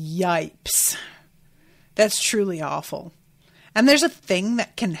 Yipes. That's truly awful. And there's a thing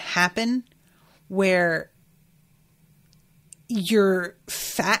that can happen where your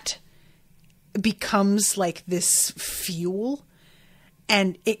fat becomes like this fuel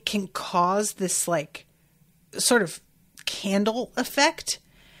and it can cause this like sort of candle effect,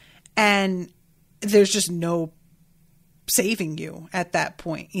 and there's just no saving you at that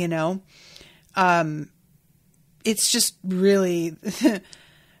point, you know? It's just really,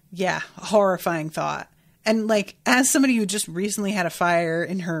 yeah, a horrifying thought. And like, as somebody who just recently had a fire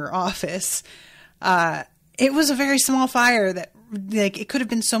in her office, it was a very small fire that like, it could have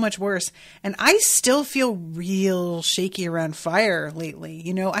been so much worse. And I still feel real shaky around fire lately.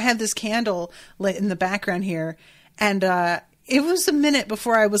 You know, I have this candle lit in the background here, and, it was a minute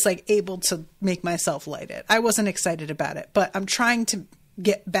before I was like able to make myself light it. I wasn't excited about it, but I'm trying to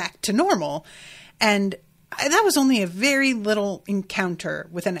get back to normal. And that was only a very little encounter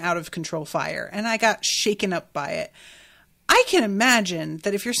with an out of control fire, and I got shaken up by it. I can imagine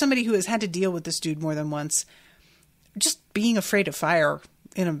that if you're somebody who has had to deal with this dude more than once, just being afraid of fire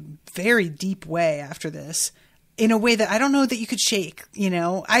in a very deep way after this, in a way that I don't know that you could shake, you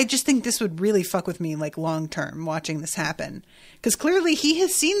know? I just think this would really fuck with me, like, long term, watching this happen. Because clearly he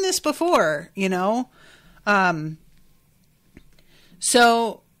has seen this before, you know?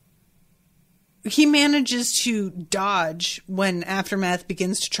 So he manages to dodge when Aftermath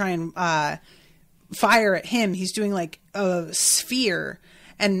begins to try and fire at him. He's doing, like, a sphere.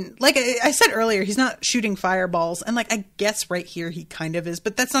 And like I said earlier, he's not shooting fireballs. And, like, I guess right here he kind of is.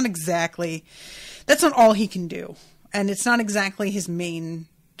 But that's not exactly... That's not all he can do. And it's not exactly his main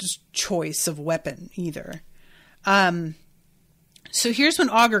choice of weapon either. So here's when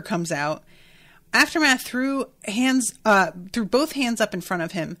Augur comes out. Aftermath threw both hands up in front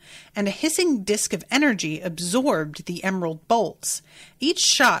of him, and a hissing disc of energy absorbed the emerald bolts. Each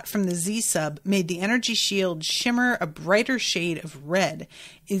shot from the Z-sub made the energy shield shimmer a brighter shade of red,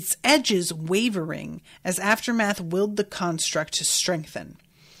 its edges wavering as Aftermath willed the construct to strengthen.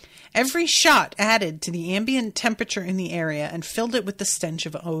 Every shot added to the ambient temperature in the area and filled it with the stench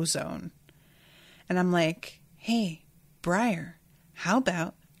of ozone. And I'm like, hey, Briar, how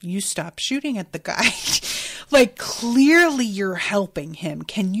about you stop shooting at the guy? Like, clearly you're helping him.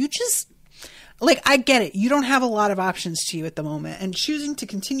 Can you just... Like, I get it. You don't have a lot of options to you at the moment. And choosing to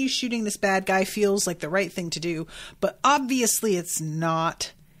continue shooting this bad guy feels like the right thing to do. But obviously it's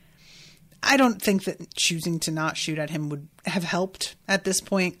not... I don't think that choosing to not shoot at him would have helped at this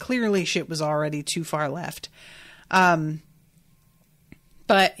point. Clearly shit was already too far left. But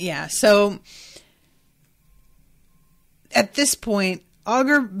yeah, so at this point,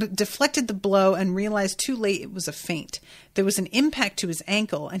 Augur deflected the blow and realized too late it was a feint. There was an impact to his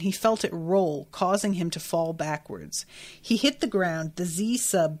ankle, and he felt it roll, causing him to fall backwards. He hit the ground, the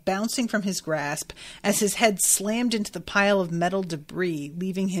Z-sub bouncing from his grasp as his head slammed into the pile of metal debris,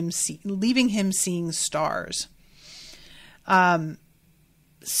 leaving him seeing stars.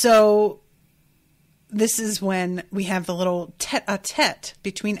 So this is when we have the little tete-a-tete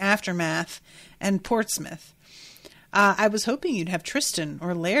between Aftermath and Portsmouth. I was hoping you'd have Tristan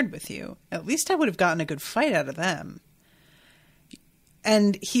or Laird with you. At least I would have gotten a good fight out of them.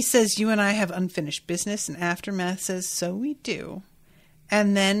 And he says, you and I have unfinished business, and Aftermath says, so we do.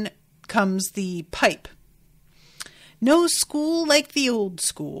 And then comes the pipe. No school like the old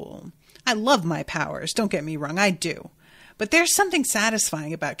school. I love my powers, don't get me wrong, I do. But there's something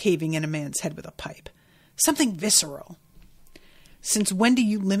satisfying about caving in a man's head with a pipe. Something visceral. Since when do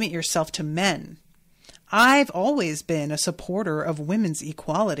you limit yourself to men? I've always been a supporter of women's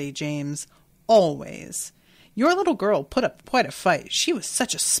equality, James. Always. Your little girl put up quite a fight. She was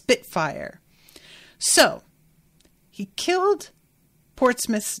such a spitfire. So, he killed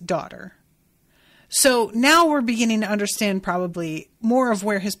Portsmouth's daughter. So now we're beginning to understand probably more of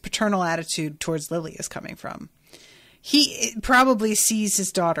where his paternal attitude towards Lily is coming from. He probably sees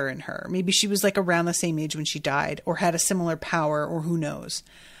his daughter in her. Maybe she was like around the same age when she died, or had a similar power, or who knows.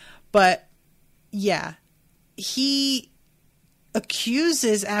 But yeah, he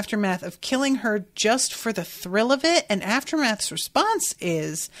accuses Aftermath of killing her just for the thrill of it, and Aftermath's response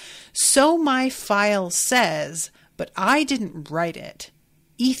is, so my file says, but I didn't write it.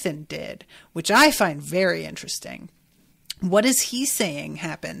 Ethan did, which I find very interesting. What is he saying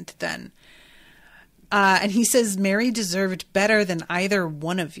happened then? And he says Mary deserved better than either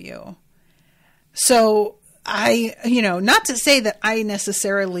one of you. So not to say that I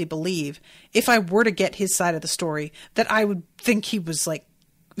necessarily believe, if I were to get his side of the story, that I would think he was like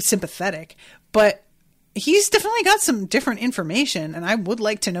sympathetic, but he's definitely got some different information, and I would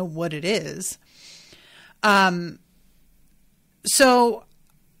like to know what it is. So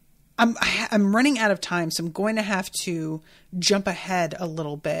I'm running out of time, so I'm going to have to jump ahead a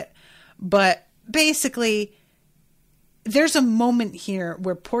little bit, but basically there's a moment here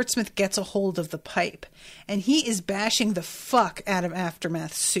where Portsmouth gets a hold of the pipe and he is bashing the fuck out of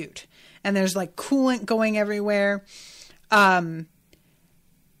Aftermath's suit. And there's like coolant going everywhere. There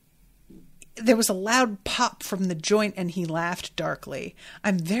was a loud pop from the joint and he laughed darkly.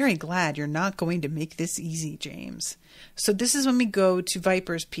 I'm very glad you're not going to make this easy, James. So this is when we go to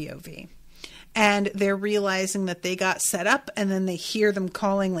Viper's POV. And they're realizing that they got set up, and then they hear them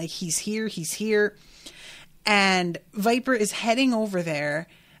calling like, he's here, he's here. And Viper is heading over there,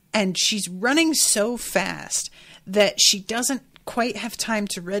 and she's running so fast that she doesn't quite have time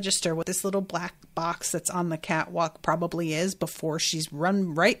to register what this little black box that's on the catwalk probably is before she's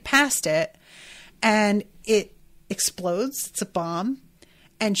run right past it. And it explodes. It's a bomb.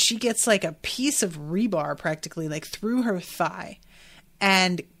 And she gets like a piece of rebar practically like through her thigh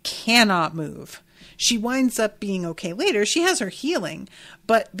and cannot move. She winds up being okay later. She has her healing,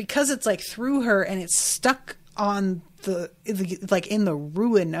 but because it's like through her and it's stuck on the like in the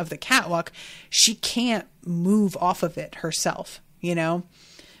ruin of the catwalk, she can't move off of it herself, you know?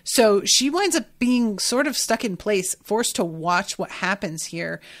 So she winds up being sort of stuck in place, forced to watch what happens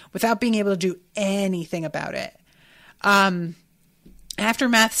here without being able to do anything about it.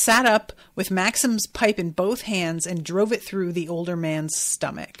 Aftermath sat up with Maxim's pipe in both hands and drove it through the older man's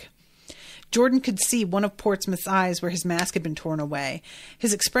stomach. Jordan could see one of Portsmouth's eyes where his mask had been torn away.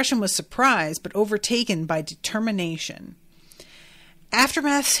 His expression was surprise, but overtaken by determination.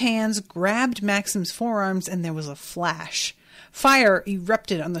 Aftermath's hands grabbed Maxim's forearms and there was a flash. Fire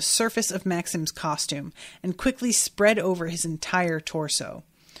erupted on the surface of Maxim's costume and quickly spread over his entire torso.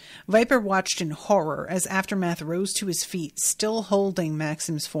 Viper watched in horror as Aftermath rose to his feet, still holding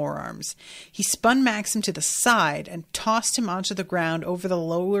Maxim's forearms. He spun Maxim to the side and tossed him onto the ground over the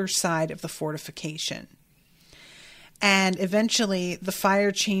lower side of the fortification. And eventually the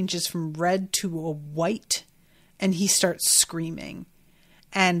fire changes from red to a white, and he starts screaming.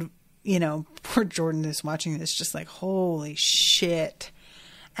 And, you know, poor Jordan is watching this just like, holy shit.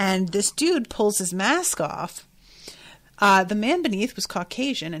 And this dude pulls his mask off. The man beneath was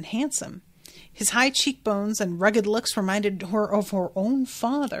Caucasian and handsome. His high cheekbones and rugged looks reminded her of her own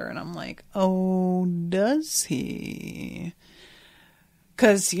father. And I'm like, oh, does he?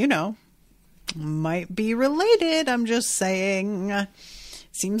 Because, you know, might be related. I'm just saying.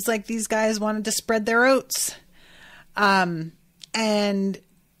 Seems like these guys wanted to spread their oats. And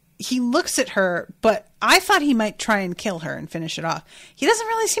he looks at her, but I thought he might try and kill her and finish it off. He doesn't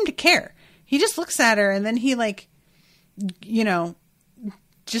really seem to care. He just looks at her and then he like, you know,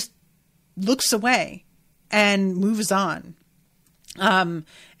 just looks away and moves on. And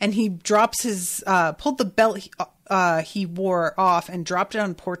he drops his, pulled the belt he wore off and dropped it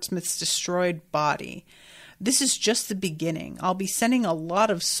on Portsmouth's destroyed body. This is just the beginning. I'll be sending a lot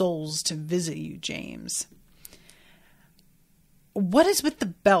of souls to visit you, James. What is with the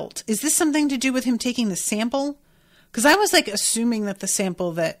belt? Is this something to do with him taking the sample? Because I was like assuming that the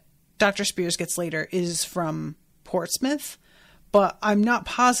sample that Dr. Spears gets later is from Portsmouth, but I'm not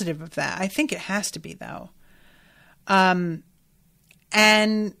positive of that. I think it has to be though. And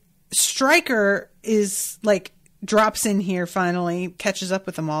Stryker is like drops in here finally, catches up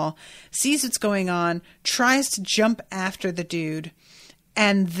with them all, sees what's going on, tries to jump after the dude,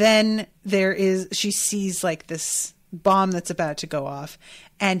 and then she sees like this bomb that's about to go off,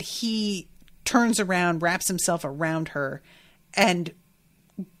 and he turns around, wraps himself around her, and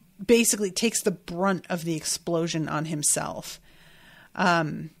basically takes the brunt of the explosion on himself.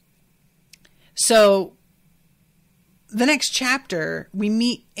 So the next chapter, we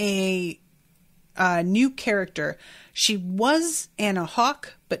meet a new character. She was Anna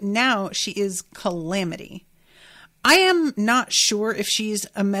Hawke, but now she is Calamity. I am not sure if she's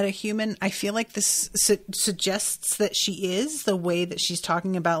a metahuman. I feel like this suggests that she is, the way that she's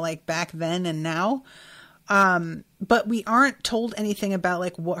talking about like back then and now. But we aren't told anything about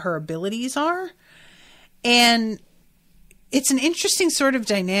like what her abilities are. And it's an interesting sort of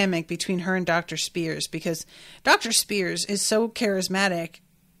dynamic between her and Dr. Spears, because Dr. Spears is so charismatic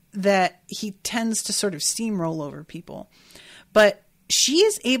that he tends to sort of steamroll over people. But she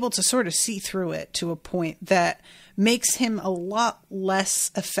is able to sort of see through it to a point that makes him a lot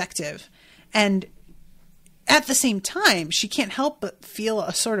less effective. And at the same time, she can't help but feel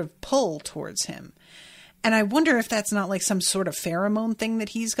a sort of pull towards him. And I wonder if that's not like some sort of pheromone thing that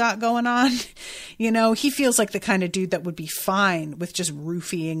he's got going on. You know, he feels like the kind of dude that would be fine with just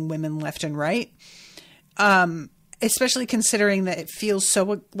roofying women left and right. Especially considering that it feels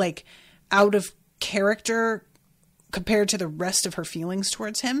so like out of character compared to the rest of her feelings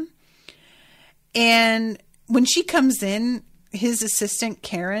towards him. And when she comes in, his assistant,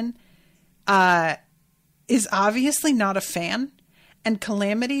 Karen, is obviously not a fan. And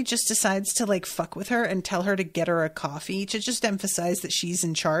Calamity just decides to like fuck with her and tell her to get her a coffee to just emphasize that she's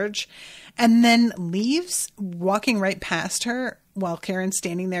in charge. And then leaves, walking right past her while Karen's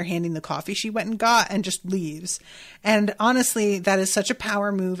standing there handing the coffee she went and got, and just leaves. And honestly, that is such a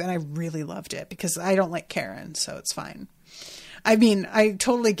power move. And I really loved it because I don't like Karen, so it's fine. I mean, I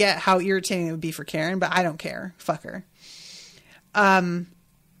totally get how irritating it would be for Karen, but I don't care. Fuck her.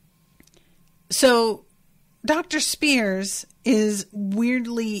 So Dr. Spears is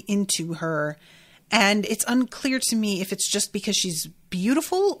weirdly into her, and it's unclear to me if it's just because she's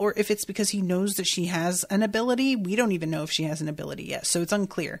beautiful or if it's because he knows that she has an ability. We don't even know if she has an ability yet, so it's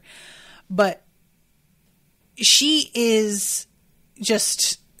unclear. But she is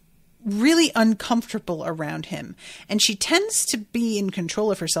just really uncomfortable around him, and she tends to be in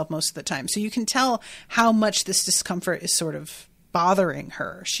control of herself most of the time. So you can tell how much this discomfort is sort of bothering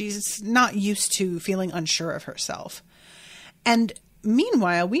her. She's not used to feeling unsure of herself. And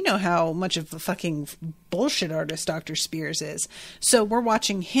meanwhile, we know how much of a fucking bullshit artist Dr. Spears is. So we're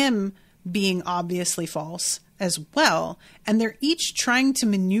watching him being obviously false as well. And they're each trying to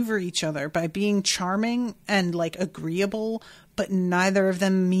maneuver each other by being charming and like agreeable, but neither of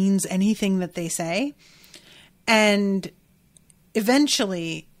them means anything that they say. And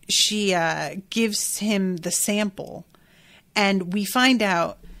eventually she gives him the sample, and we find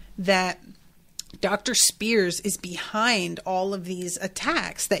out that Dr. Spears is behind all of these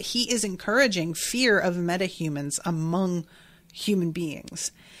attacks, that he is encouraging fear of metahumans among human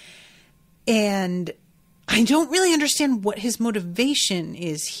beings. And I don't really understand what his motivation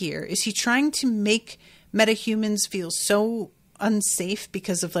is here. Is he trying to make metahumans feel so unsafe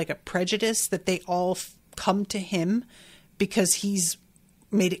because of like a prejudice that they all come to him because he's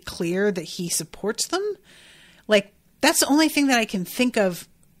made it clear that he supports them? Like, that's the only thing that I can think of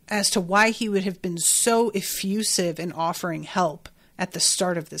as to why he would have been so effusive in offering help at the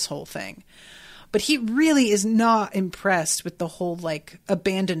start of this whole thing. But he really is not impressed with the whole like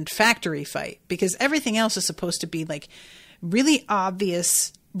abandoned factory fight, because everything else is supposed to be like really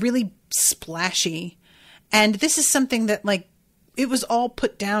obvious, really splashy. And this is something that like, it was all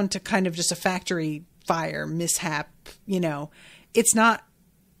put down to kind of just a factory fire mishap. You know, it's not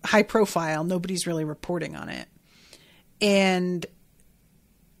high profile. Nobody's really reporting on it. And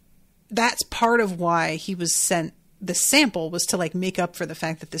that's part of why he was sent the sample, was to like make up for the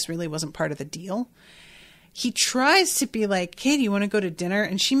fact that this really wasn't part of the deal. He tries to be like, hey, do you want to go to dinner?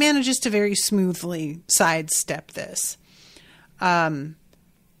 And she manages to very smoothly sidestep this. But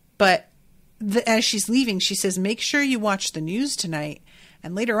as she's leaving, she says, make sure you watch the news tonight.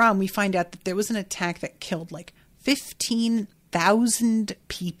 And later on, we find out that there was an attack that killed like 15,000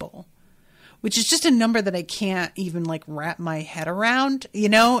 people. Which is just a number that I can't even like wrap my head around. You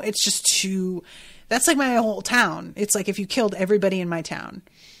know, it's just too, that's like my whole town. It's like if you killed everybody in my town,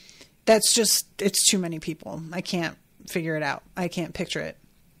 that's just, it's too many people. I can't figure it out. I can't picture it.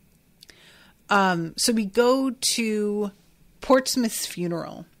 So we go to Portsmouth's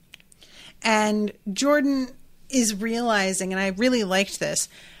funeral, and Jordan is realizing, and I really liked this,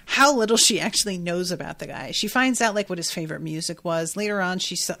 how little she actually knows about the guy. She finds out like what his favorite music was. Later on,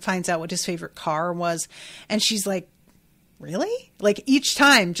 she finds out what his favorite car was. And she's like, really? Like each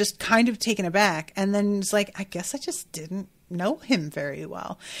time just kind of taken aback. And then it's like, I guess I just didn't know him very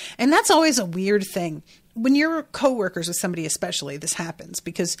well. And that's always a weird thing. When you're coworkers with somebody, especially, this happens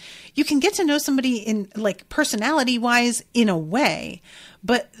because you can get to know somebody in like personality wise in a way,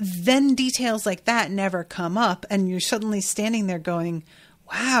 but then details like that never come up. And you're suddenly standing there going,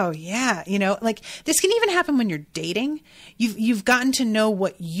 wow, yeah, you know, like this can even happen when you're dating. You've gotten to know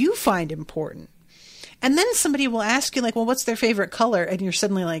what you find important. And then somebody will ask you like, well, what's their favorite color? And you're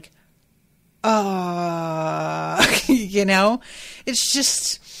suddenly like, you know, it's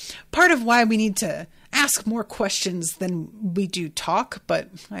just part of why we need to ask more questions than we do talk, but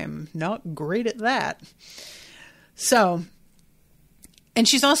I am not great at that. So, and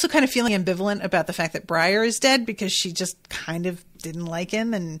she's also kind of feeling ambivalent about the fact that Briar is dead because she just kind of didn't like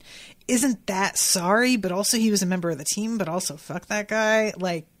him and isn't that sorry, but also he was a member of the team, but also fuck that guy,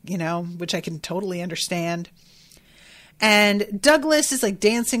 like, you know, which I can totally understand. And Douglas is like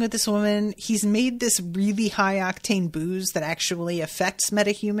dancing with this woman. He's made this really high octane booze that actually affects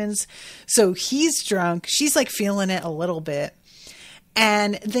metahumans. So he's drunk. She's like feeling it a little bit.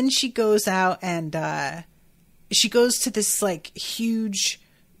 And then she goes out and she goes to this like huge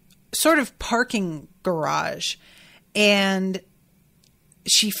sort of parking garage, and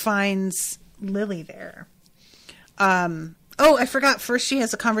she finds Lily there. Oh, I forgot. First, she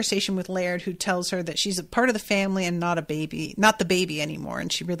has a conversation with Laird, who tells her that she's a part of the family and not the baby anymore.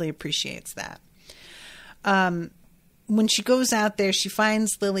 And she really appreciates that. When she goes out there, she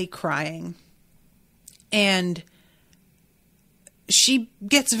finds Lily crying, and she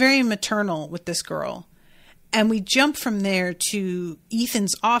gets very maternal with this girl. And we jump from there to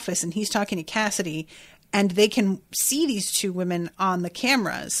Ethan's office, and he's talking to Cassidy, and they can see these two women on the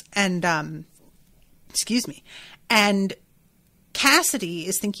cameras. And, and Cassidy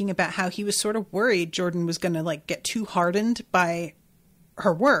is thinking about how he was sort of worried Jordan was going to like get too hardened by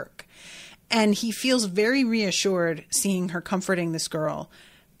her work. And he feels very reassured seeing her comforting this girl,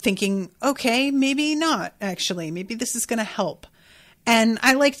 thinking, okay, maybe not, actually. Maybe this is going to help. And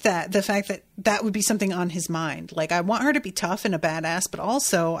I liked that, the fact that that would be something on his mind. Like, I want her to be tough and a badass, but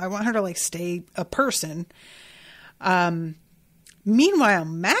also I want her to, like, stay a person. Meanwhile,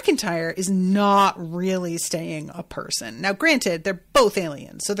 McIntyre is not really staying a person. Now, granted, they're both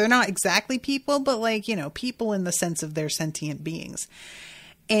aliens, so they're not exactly people, but, like, you know, people in the sense of they're sentient beings.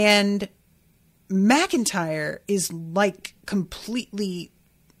 And McIntyre is, like, completely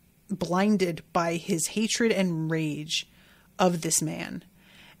blinded by his hatred and rage of this man.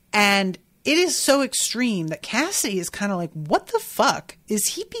 And it is so extreme that Cassidy is kind of like, what the fuck? Is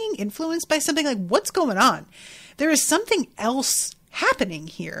he being influenced by something? Like, what's going on? There is something else happening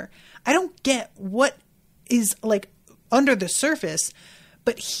here. I don't get what is like under the surface,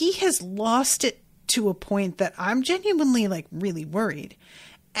 but he has lost it to a point that I'm genuinely like really worried.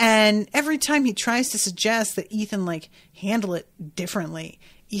 And every time he tries to suggest that Ethan like handle it differently,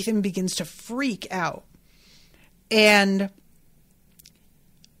 Ethan begins to freak out. And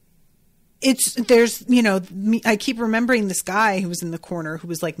there's, you know, I keep remembering this guy who was in the corner who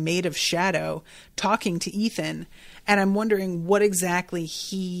was like made of shadow talking to Ethan. And I'm wondering what exactly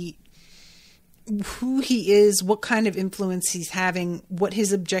who he is, what kind of influence he's having, what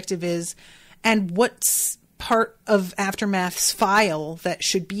his objective is, and what's part of Aftermath's file that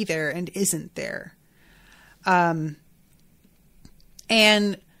should be there and isn't there. And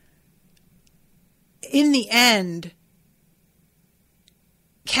in the end,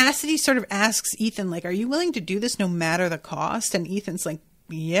 Cassidy sort of asks Ethan, like, are you willing to do this no matter the cost? And Ethan's like,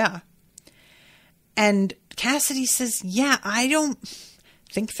 yeah. And Cassidy says, yeah, I don't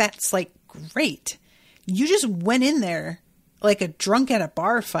think that's, like, great. You just went in there like a drunk at a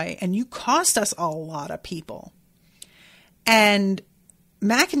bar fight, and you cost us a lot of people. And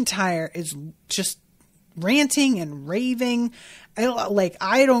McIntyre is just ranting and raving.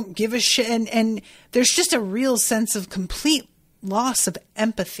 I don't give a shit. And there's just a real sense of complete loss of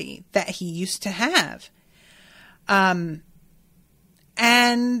empathy that he used to have. And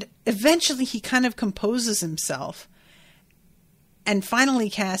eventually he kind of composes himself. And finally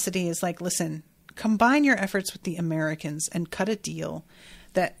Cassidy is like, listen, combine your efforts with the Americans and cut a deal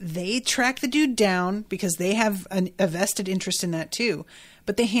that they track the dude down because they have a vested interest in that too.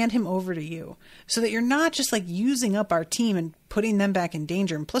 But they hand him over to you so that you're not just like using up our team and putting them back in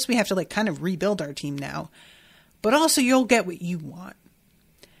danger. And plus we have to like kind of rebuild our team now. But also you'll get what you want.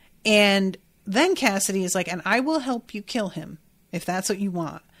 And then Cassidy is like, and I will help you kill him if that's what you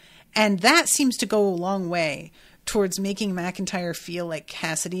want. And that seems to go a long way towards making McIntyre feel like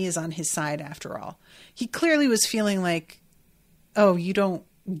Cassidy is on his side after all. He clearly was feeling like, oh, you don't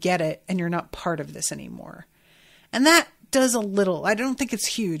get it and you're not part of this anymore. And that does a little. I don't think it's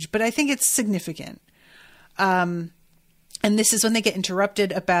huge, but I think it's significant. And this is when they get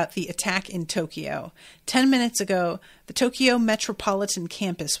interrupted about the attack in Tokyo. 10 minutes ago, the Tokyo Metropolitan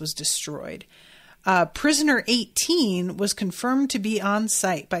Campus was destroyed. Prisoner 18 was confirmed to be on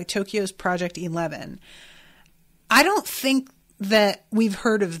site by Tokyo's Project 11. I don't think that we've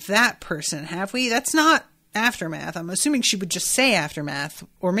heard of that person, have we? That's not Aftermath. I'm assuming she would just say Aftermath,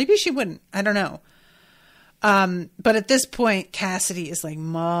 or maybe she wouldn't. I don't know. But at this point, Cassidy is like,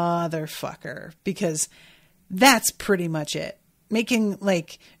 motherfucker, because that's pretty much it. Making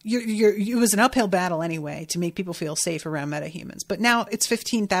like it was an uphill battle anyway to make people feel safe around metahumans. But now it's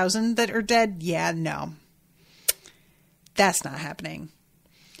 15,000 that are dead. Yeah, no, that's not happening.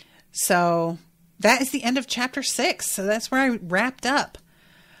 So that is the end of chapter 6. So that's where I wrapped up.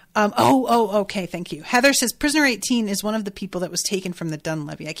 Okay. Thank you. Heather says prisoner 18 is one of the people that was taken from the Dunn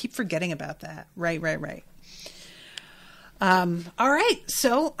levy. I keep forgetting about that. Right. All right.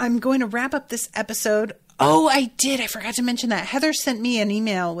 So I'm going to wrap up this episode. Oh, I did. I forgot to mention that. Heather sent me an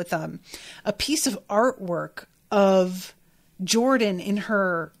email with a piece of artwork of Jordan in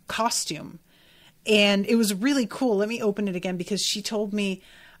her costume. And it was really cool. Let me open it again because she told me,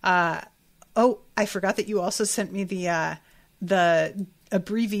 I forgot that you also sent me the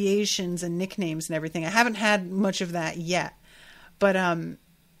abbreviations and nicknames and everything. I haven't had much of that yet. But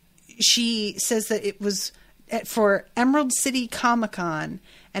she says that it was for Emerald City Comic Con,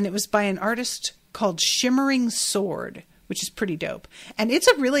 and it was by an artist called Shimmering Sword, which is pretty dope. And it's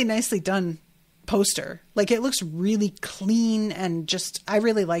a really nicely done poster. Like, it looks really clean and just, I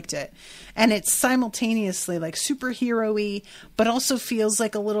really liked it. And it's simultaneously like superhero-y, but also feels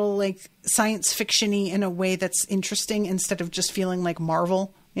like a little like science fiction-y in a way that's interesting instead of just feeling like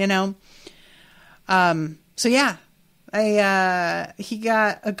Marvel, you know? So yeah, he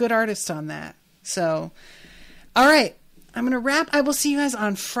got a good artist on that. So, all right, I'm going to wrap. I will see you guys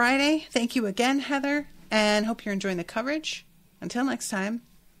on Friday. Thank you again, Heather, and hope you're enjoying the coverage. Until next time,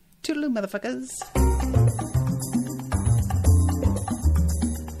 toodaloo, motherfuckers.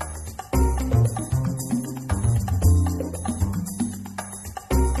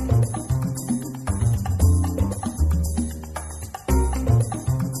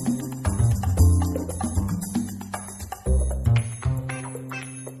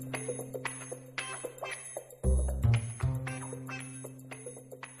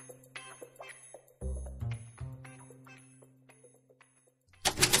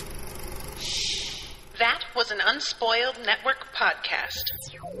 That was an Unspoiled Network podcast.